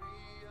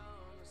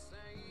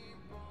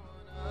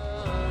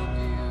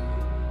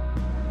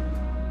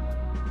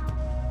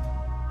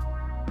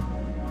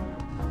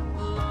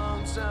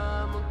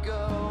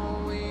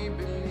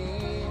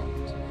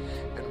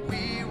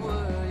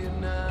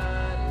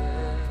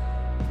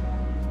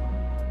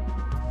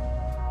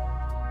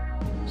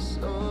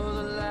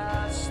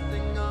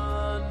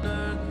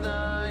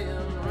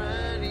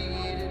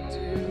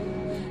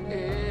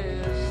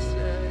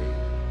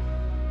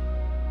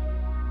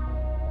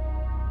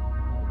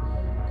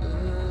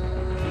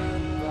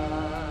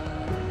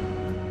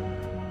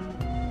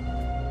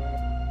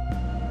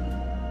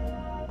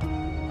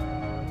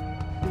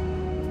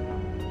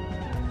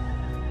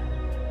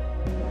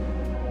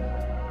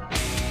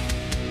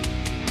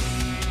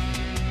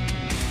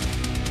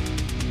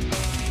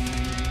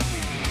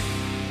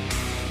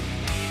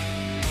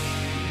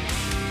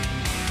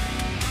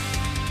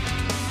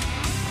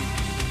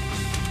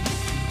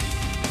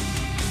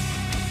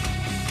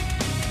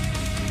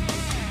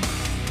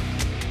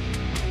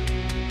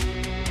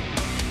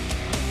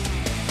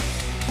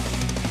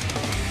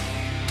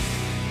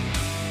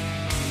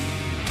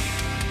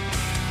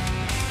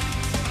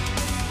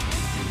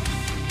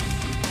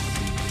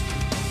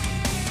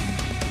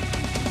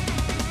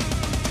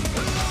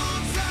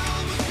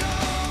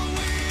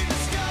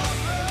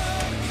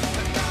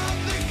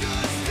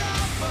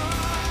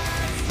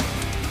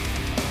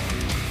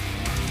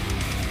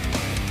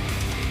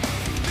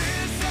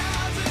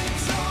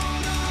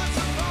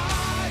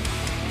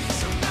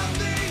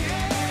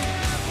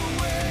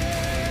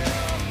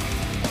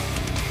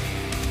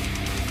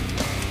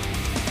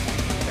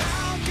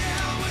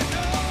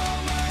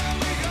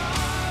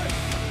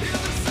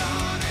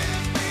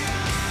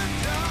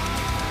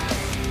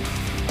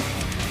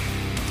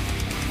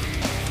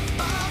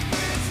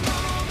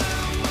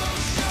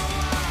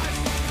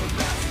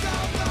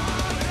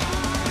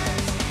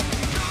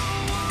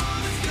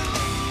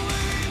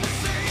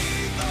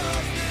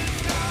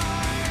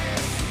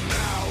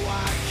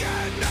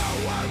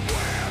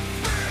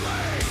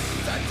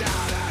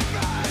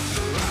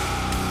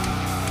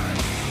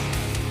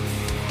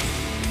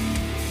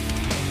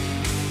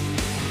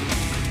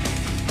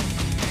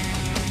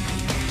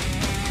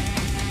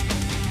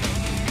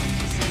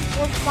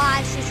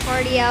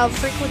Radio,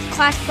 Freak with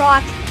Clash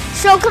Rock.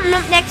 So coming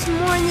up next,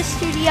 more in the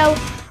studio.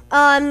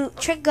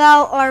 Check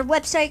out our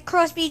website,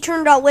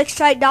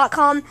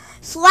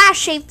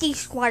 crosbyturn.wixsite.com/Safety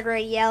Squad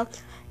Radio.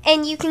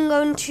 And you can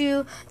go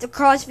into the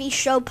Crosby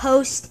Show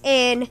post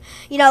and,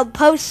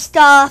 post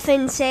stuff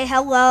and say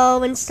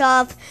hello and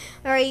stuff.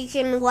 Or you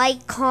can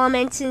like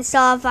comments and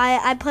stuff.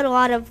 I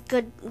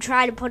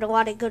try to put a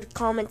lot of good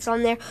comments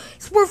on there.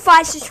 Sport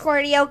 56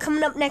 Radio.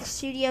 Coming up next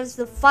studio is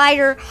The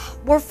Fighter.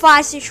 Sport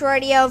 56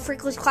 Radio,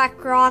 Freakless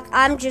Clack Rock.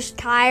 I'm just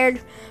tired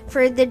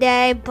for the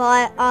day,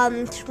 but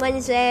it's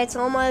Wednesday. It's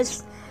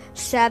almost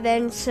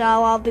 7, so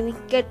I'll be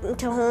get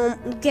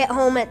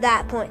home at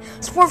that point.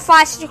 Sport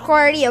 56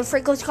 Radio,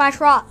 Freakless Clash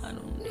Rock. I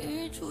don't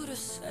need you to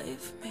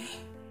save me.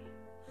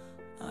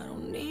 I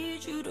don't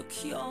need you to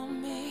cure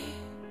me.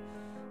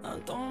 I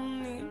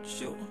don't need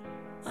you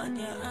and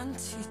your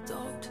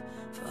antidote,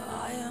 for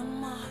I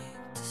am my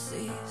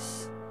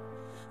disease.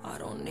 I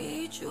don't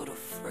need you to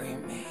free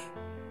me.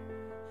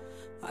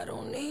 I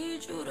don't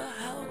need you to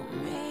help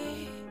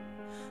me.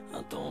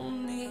 I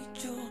don't need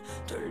you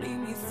to lead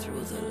me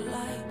through the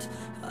light.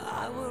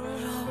 I will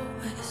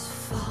always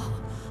fall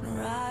and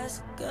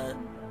rise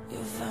again.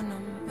 You're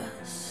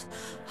venomous.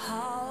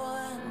 How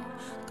and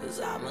 'cause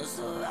I'm a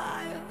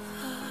survivor.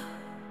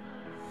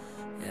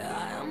 Yeah,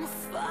 I am a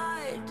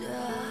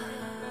fighter.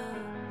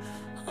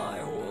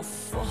 I will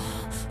fall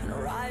and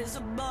rise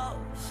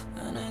above.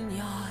 And in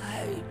your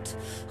hate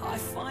I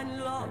find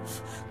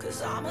love.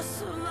 'Cause I'm a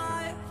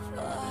survivor.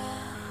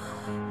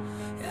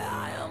 Yeah,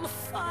 I am a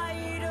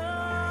fighter.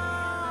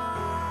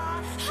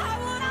 I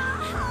will not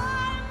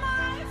hide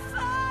my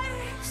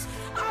face.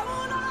 I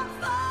will not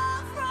fall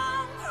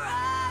from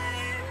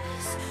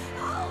grace.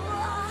 I'll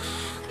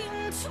walk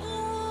into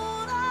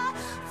the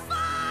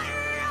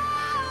fire,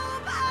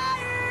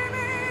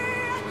 baby.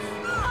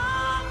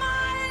 All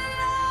my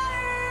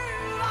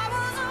life I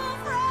was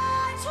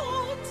afraid to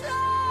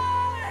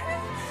die.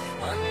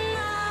 And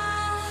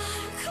now I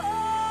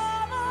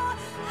come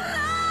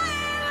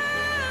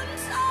alive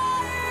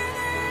inside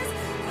this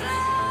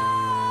place.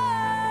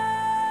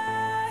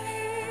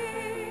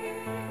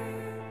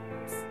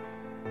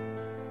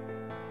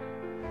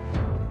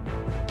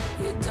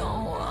 You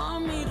don't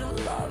want me to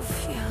love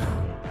you.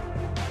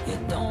 You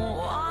don't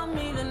want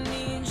me to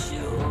need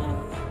you.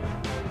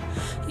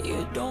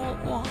 You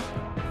don't want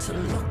to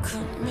look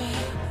at me,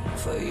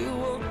 for you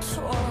will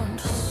torn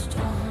to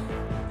stone.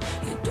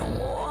 You don't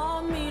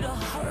want me to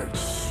hurt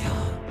you.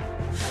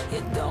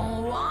 You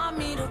don't want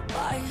me to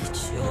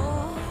bite you.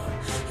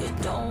 You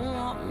don't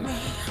want me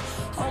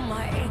on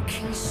my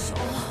aching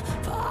soul,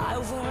 for I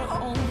will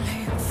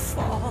only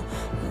fall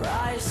and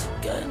rise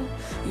again.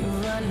 You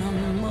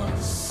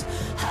venomous.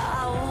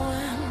 How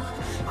when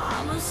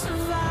I'm a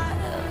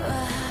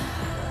survivor.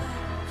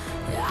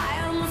 Yeah, I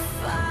am a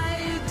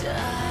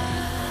fighter.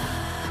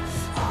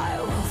 I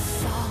will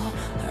fall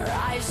and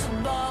rise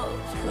above.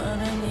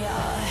 And in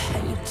your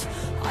hate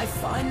I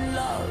find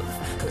love.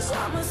 'Cause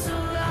I'm a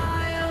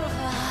survivor.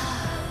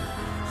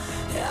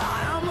 Yeah, I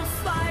am a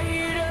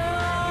fighter.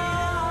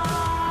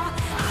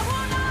 I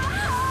will not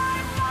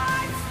hide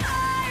my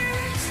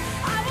face.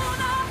 I will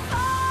not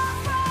fall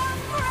from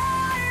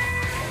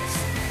grace.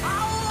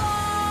 I'll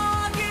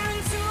walk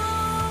into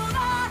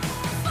the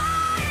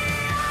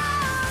fire,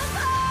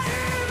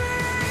 baby.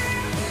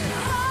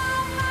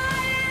 All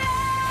my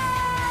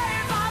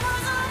life I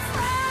was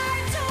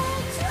afraid to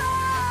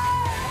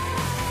die.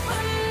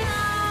 But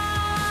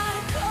now I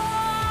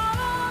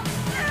come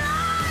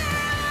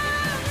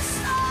alive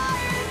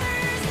inside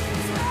this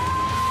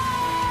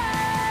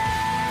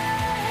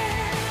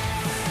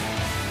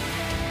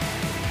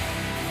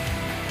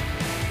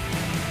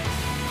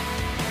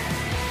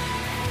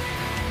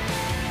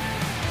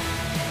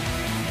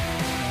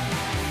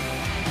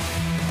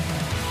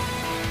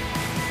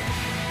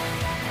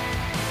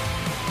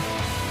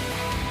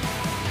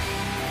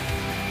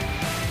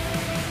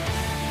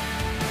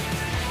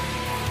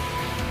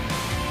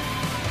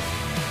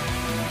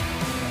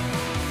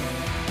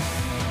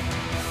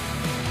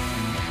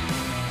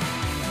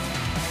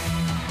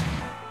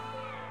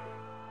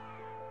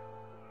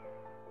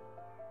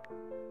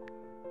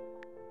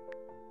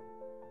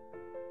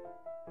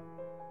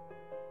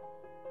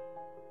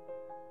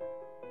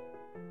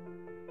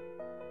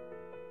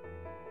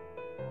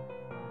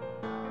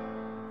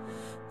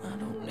I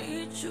don't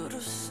need you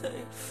to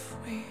save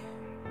me,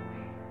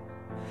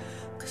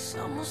 'cause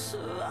I'm a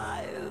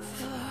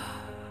survivor.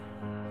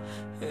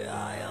 Yeah,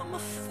 I am a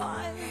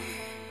fighter.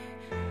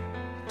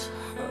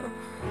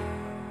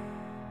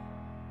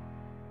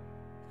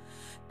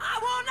 I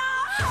will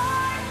not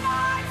hide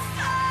my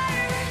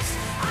face.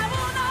 I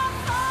will not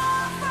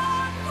fall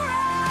from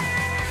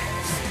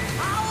grace.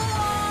 I'll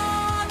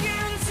walk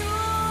into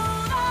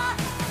the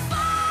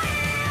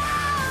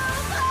fire,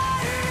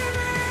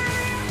 baby.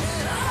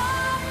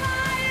 All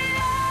my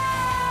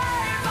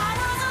life I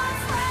was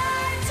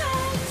afraid to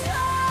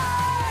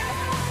die.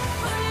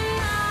 But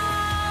now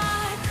I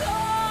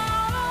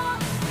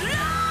come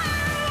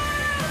alive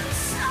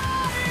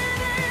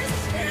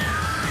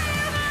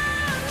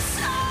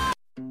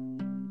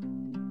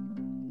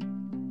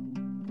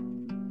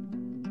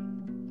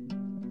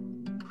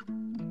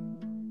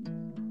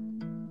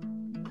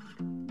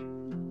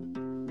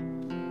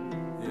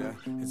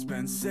It's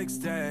been 6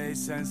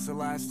 days since the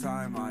last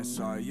time I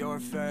saw your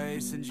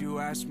face, and you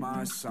asked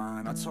my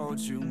sign. I told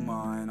you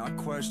mine. I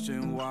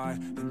questioned why,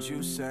 and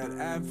you said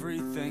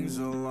everything's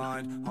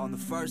aligned. On the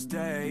first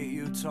day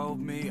you told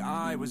me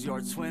I was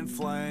your twin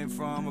flame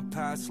from a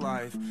past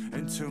life.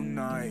 And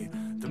tonight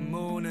the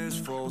moon is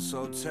full,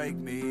 so take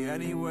me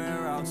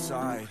anywhere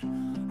outside.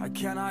 I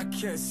cannot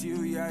kiss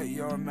you yet,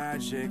 you're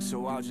magic,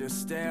 so I'll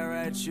just stare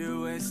at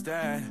you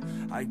instead.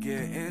 I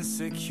get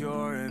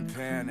insecure and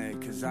panic,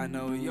 cause I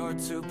know you're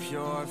too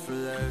pure for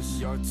this.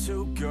 You're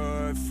too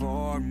good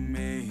for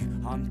me,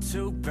 I'm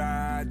too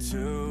bad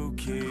to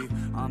keep.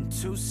 I'm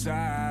too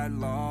sad,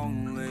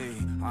 lonely,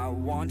 I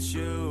want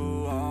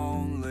you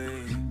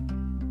only.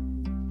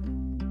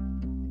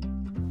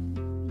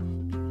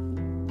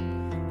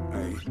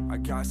 I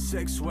got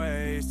 6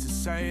 ways to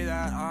say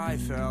that I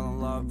fell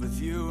in love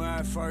with you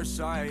at first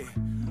sight.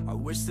 I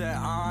wish that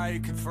I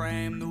could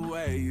frame the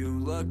way you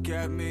look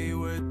at me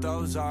with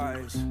those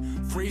eyes.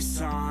 Freeze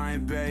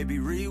time, baby,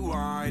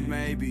 rewind.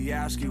 Maybe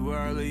ask you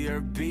earlier,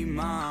 be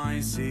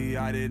mine. See,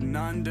 I didn't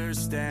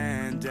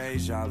understand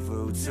deja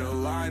vu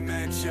till I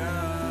met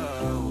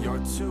you.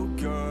 You're too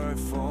good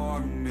for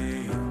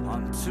me,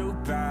 I'm too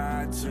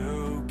bad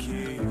to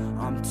keep.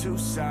 I'm too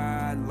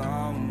sad,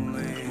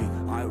 lonely,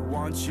 I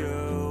want you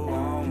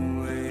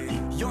only.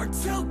 You're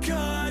too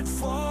good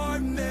for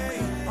me,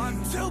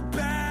 I'm too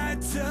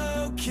bad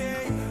to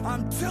keep.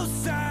 I'm too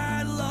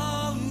sad,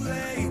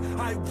 lonely,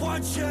 I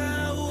want you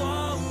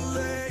only.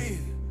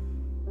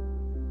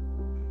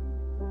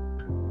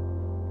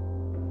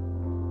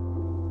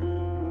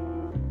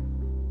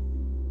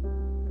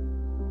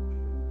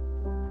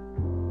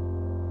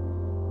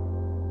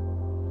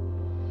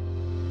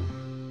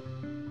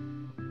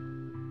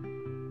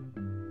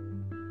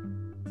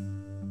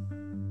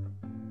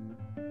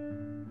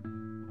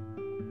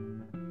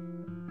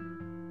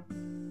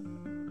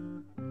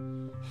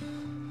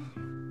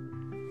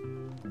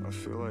 I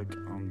feel like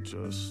I'm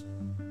just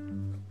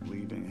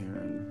leaving here,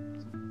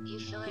 and You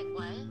feel like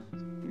what?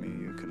 me,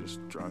 you could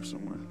just drive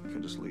somewhere, you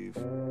could just leave.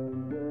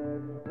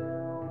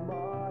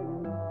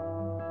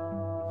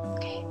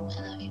 Okay, I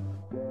love you.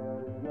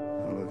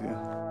 I love you.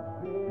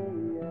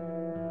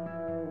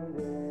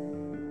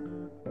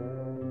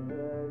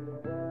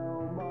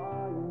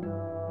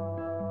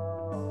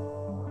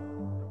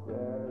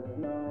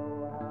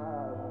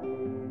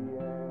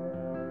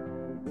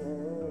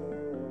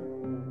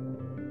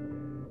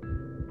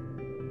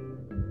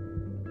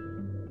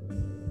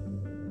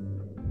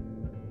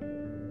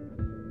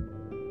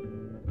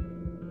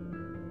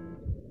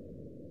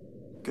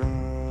 Go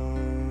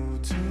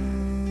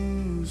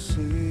to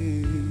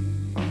sleep,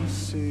 I'll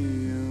see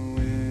you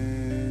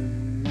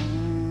in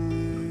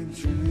my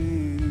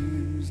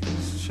dreams.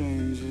 This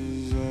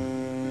changes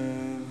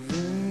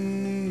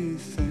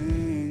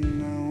everything.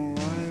 Now I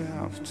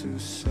have to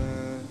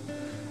set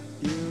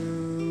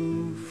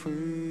you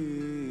free.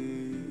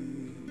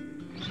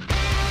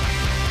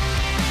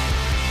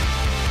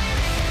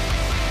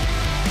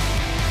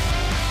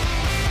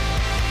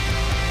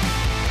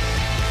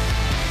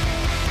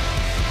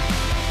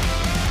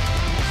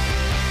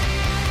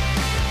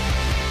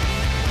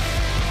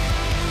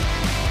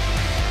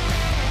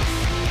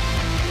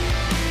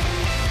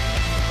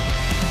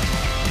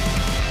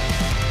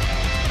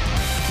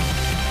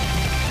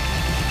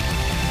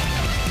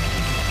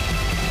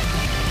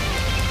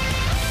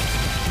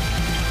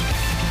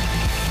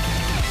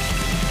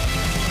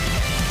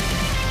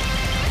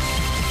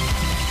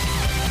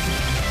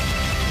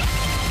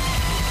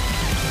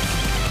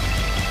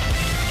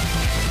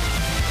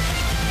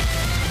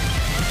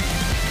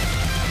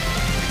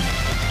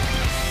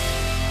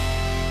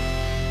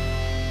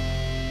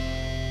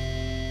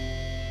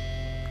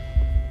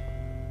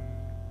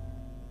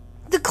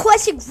 The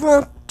classic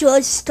rock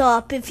does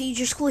stop if you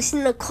just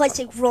listen to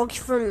classic rock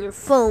from your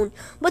phone,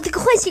 but the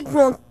classic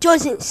rock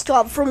doesn't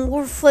stop from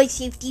World Flight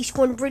Safety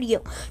Squad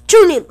Radio.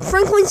 Tune in,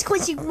 Franklin's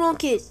Classic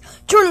Rock is.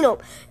 Turn it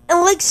up.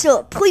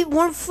 Alexa, play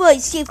World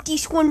Flight Safety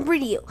Squad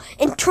Radio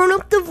and turn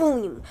up the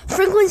volume.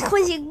 Franklin's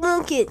Classic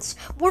Rock is.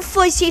 World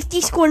Flight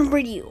Safety Squad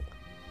Radio.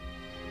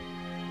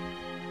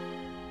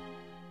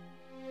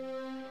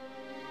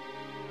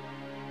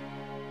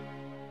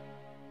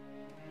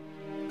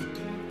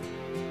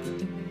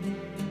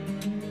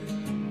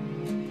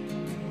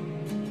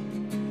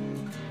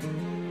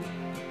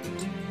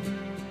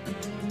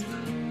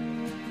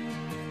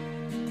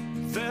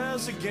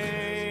 There's a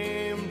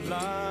game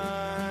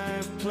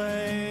life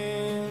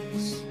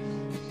plays,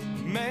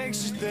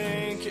 makes you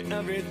think you're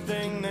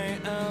everything they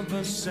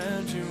ever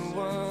said you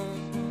were.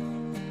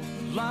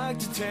 Like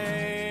to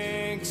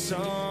take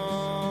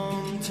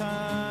some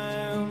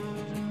time,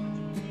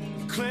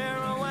 clear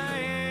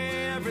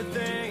away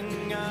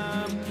everything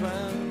I've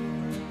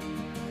planned.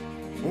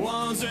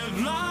 Was it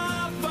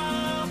love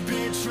I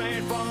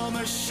betrayed for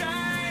the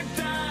shape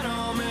that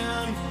I'm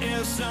in?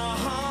 It's not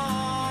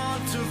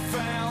hard to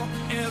fail,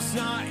 it's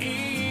not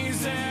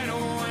easy to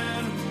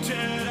win.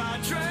 Did I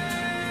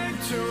drink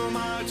too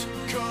much?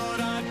 Could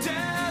I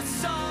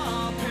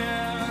disappear?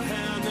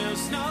 And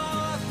there's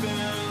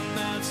nothing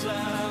that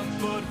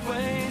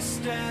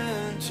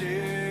wasted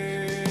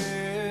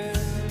years.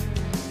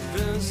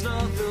 There's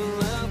nothing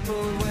left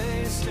but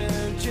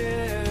wasted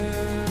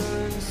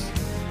years.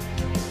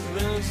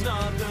 There's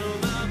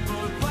nothing left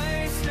but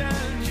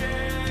wasted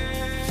years.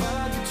 If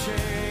I could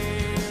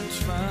change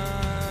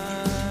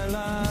my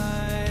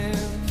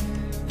life,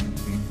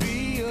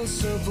 be a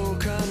simple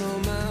kind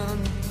of man,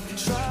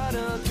 try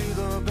to do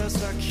the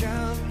best I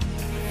can.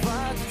 If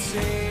I could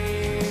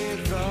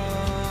take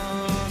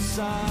the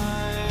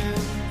signs,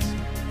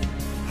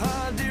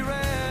 I'd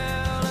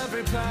derail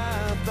every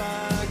path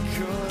I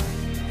could.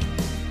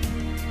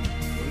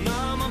 When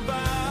I'm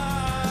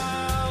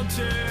about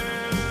to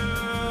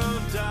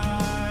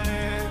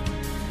die,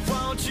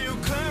 won't you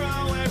clear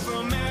away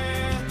from me?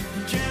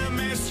 Give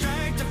me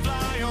strength to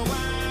fly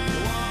away.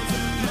 Was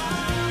it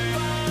love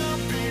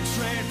I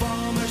betrayed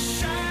from the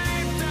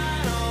shape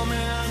that I'm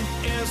in?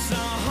 It's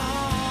not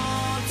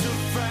hard to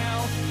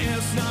fail,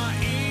 it's not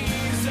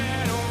easy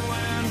to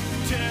win.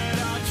 Did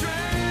I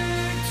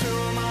drink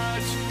too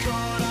much?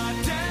 Could I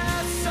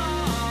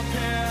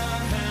disappear?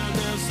 And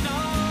there's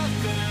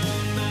nothing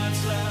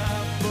that's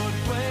left but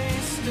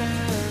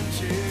wasted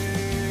years.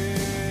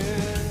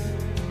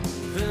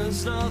 There's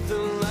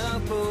nothing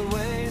left but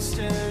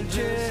wasted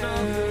years.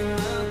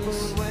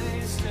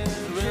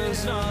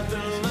 There's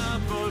nothing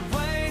left but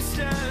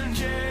wasted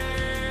years.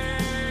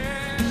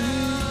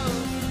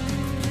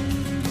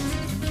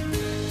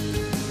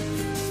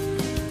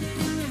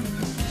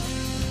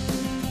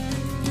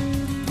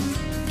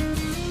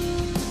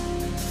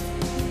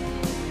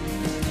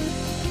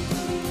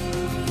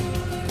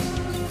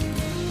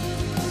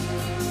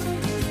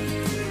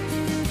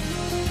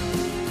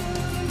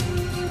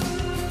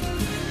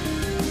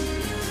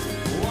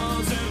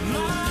 Was it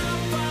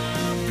love I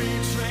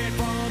betrayed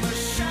from the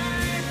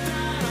shape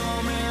that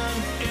I'm in?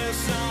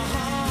 It's not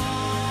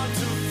hard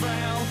to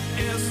fail,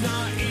 it's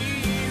not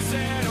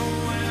easy to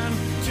win.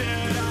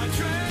 Did I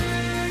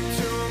drink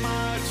too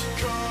much?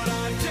 Could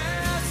I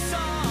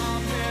disappear?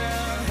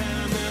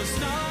 And there's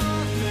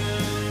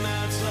nothing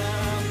that's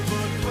left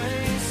but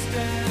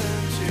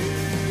wasted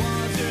years.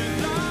 Was it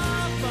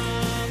love?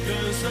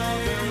 There's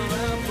nothing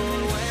left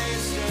but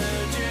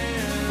wasted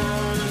years.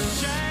 For the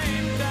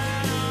shame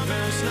that I'm in,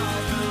 there's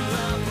nothing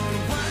left but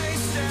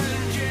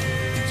wasted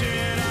years.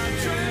 Did I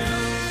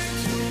drink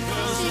too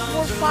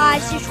much?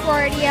 45 Super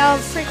Radio,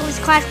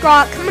 Frequency Classic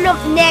Rock. Coming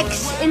up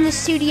next in the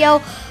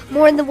studio,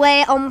 more in the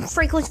way,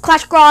 Frequency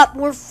Classic Rock,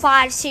 War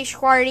 5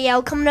 Super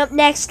Radio. Coming up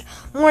next,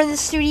 more in the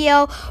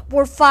studio,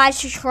 War 5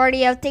 Super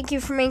Radio. Thank you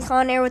for being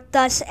on air with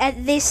us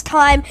at this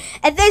time.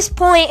 At this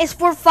point, it's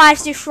War 5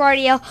 Super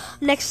Radio.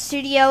 Next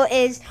studio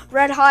is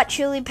Red Hot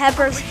Chili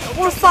Peppers.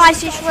 War 5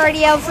 Super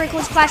Radio,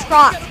 Frequency Classic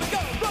Rock.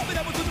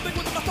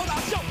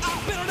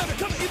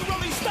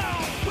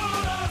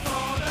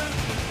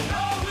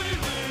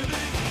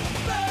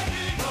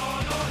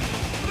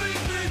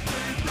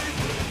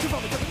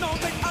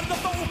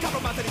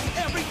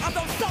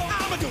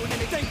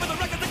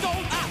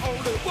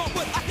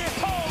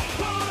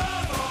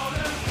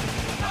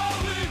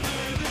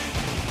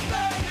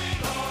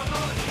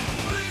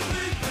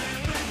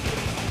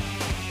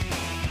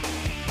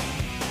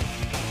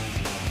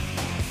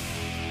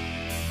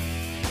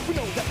 We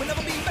know that we'll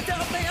never be better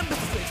than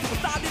Mr. Switch, people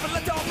start even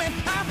let your man.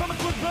 I'm from a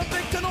good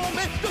perfect to know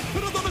man. Just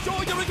put us on the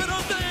show, you're a good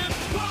old man.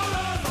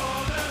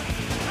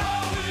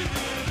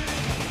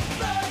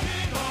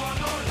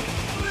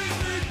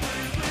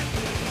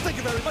 Thank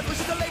you very much, we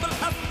should label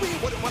us. We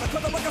wouldn't want to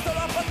cut them like a set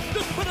up, but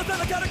just put us in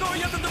the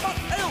category under the bus.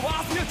 Hey,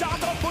 what's your job,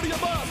 don't put your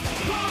bus.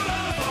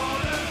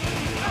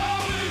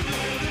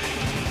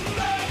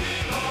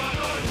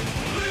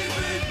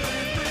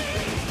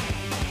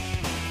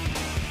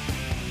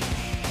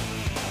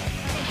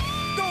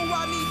 Go,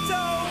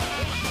 Juanito.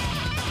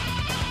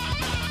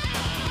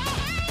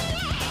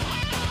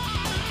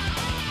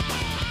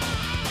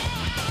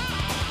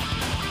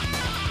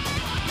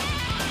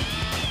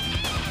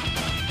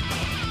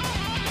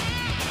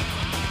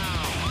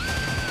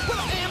 What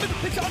I am is a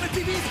picture on the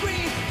TV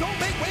screen. Don't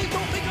make waves,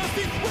 don't make us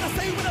see. What I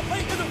say when I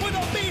play isn't what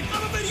I mean.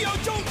 I'm a video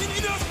joke in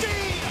industry.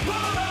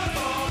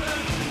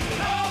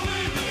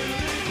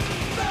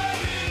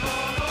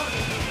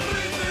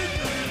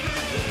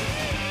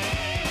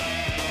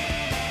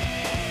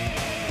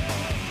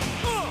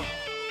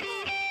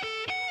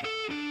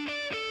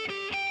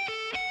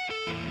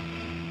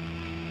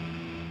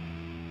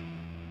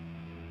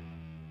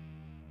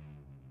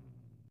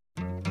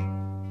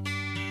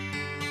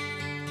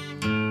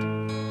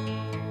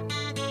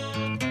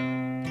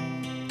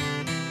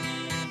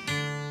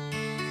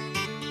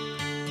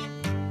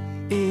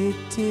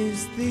 It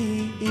is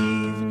the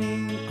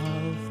evening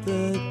of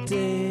the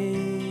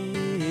day.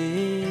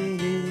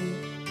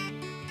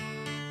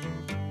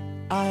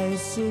 I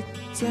sit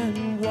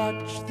and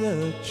watch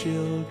the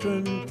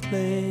children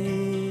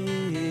play.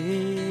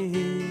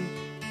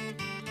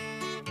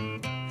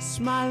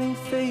 Smiling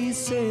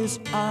faces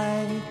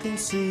I can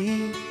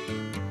see,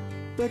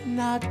 but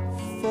not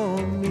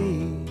for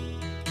me.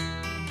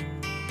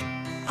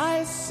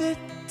 I sit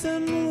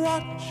and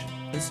watch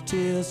as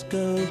tears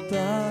go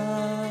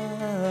by.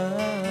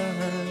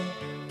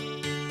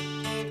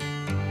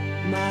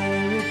 My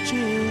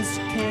riches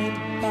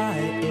can't buy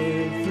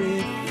everything.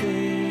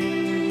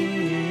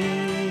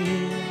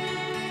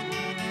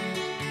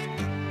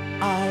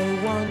 I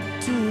want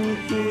to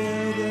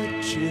hear the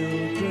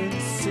children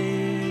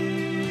sing.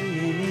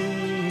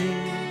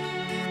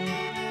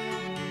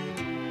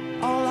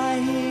 All I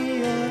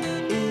hear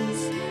is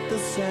the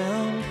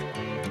sound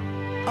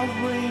of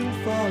rain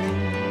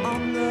falling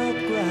on the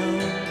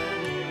ground.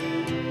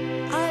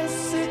 I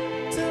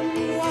sit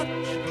and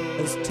watch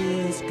as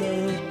tears go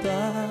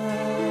by.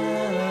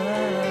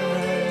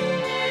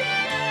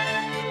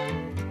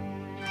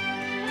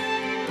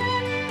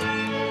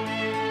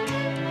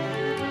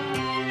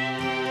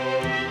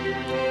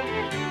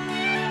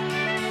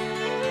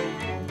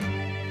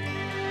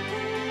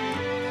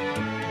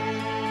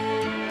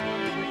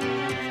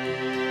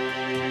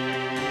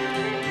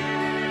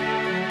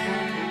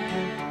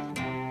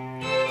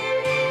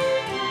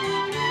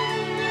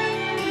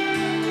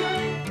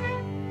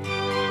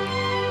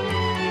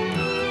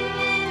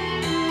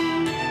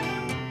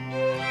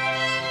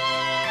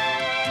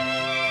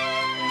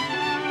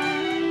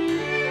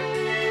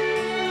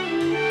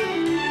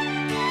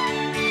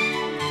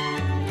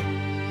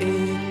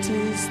 It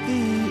is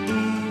the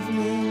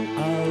evening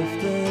of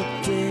the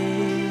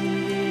day.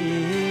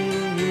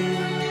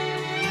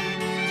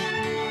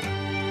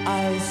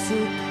 I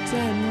sit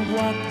and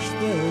watch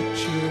the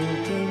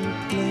children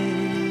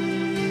play,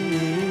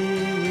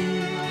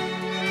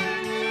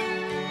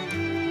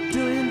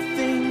 doing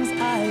things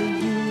I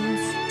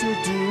used to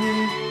do.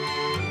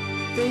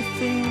 They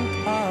think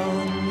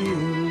are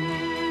new.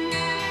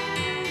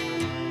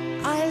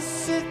 I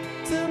sit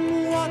and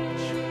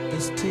watch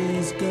as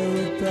tears go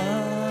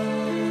by.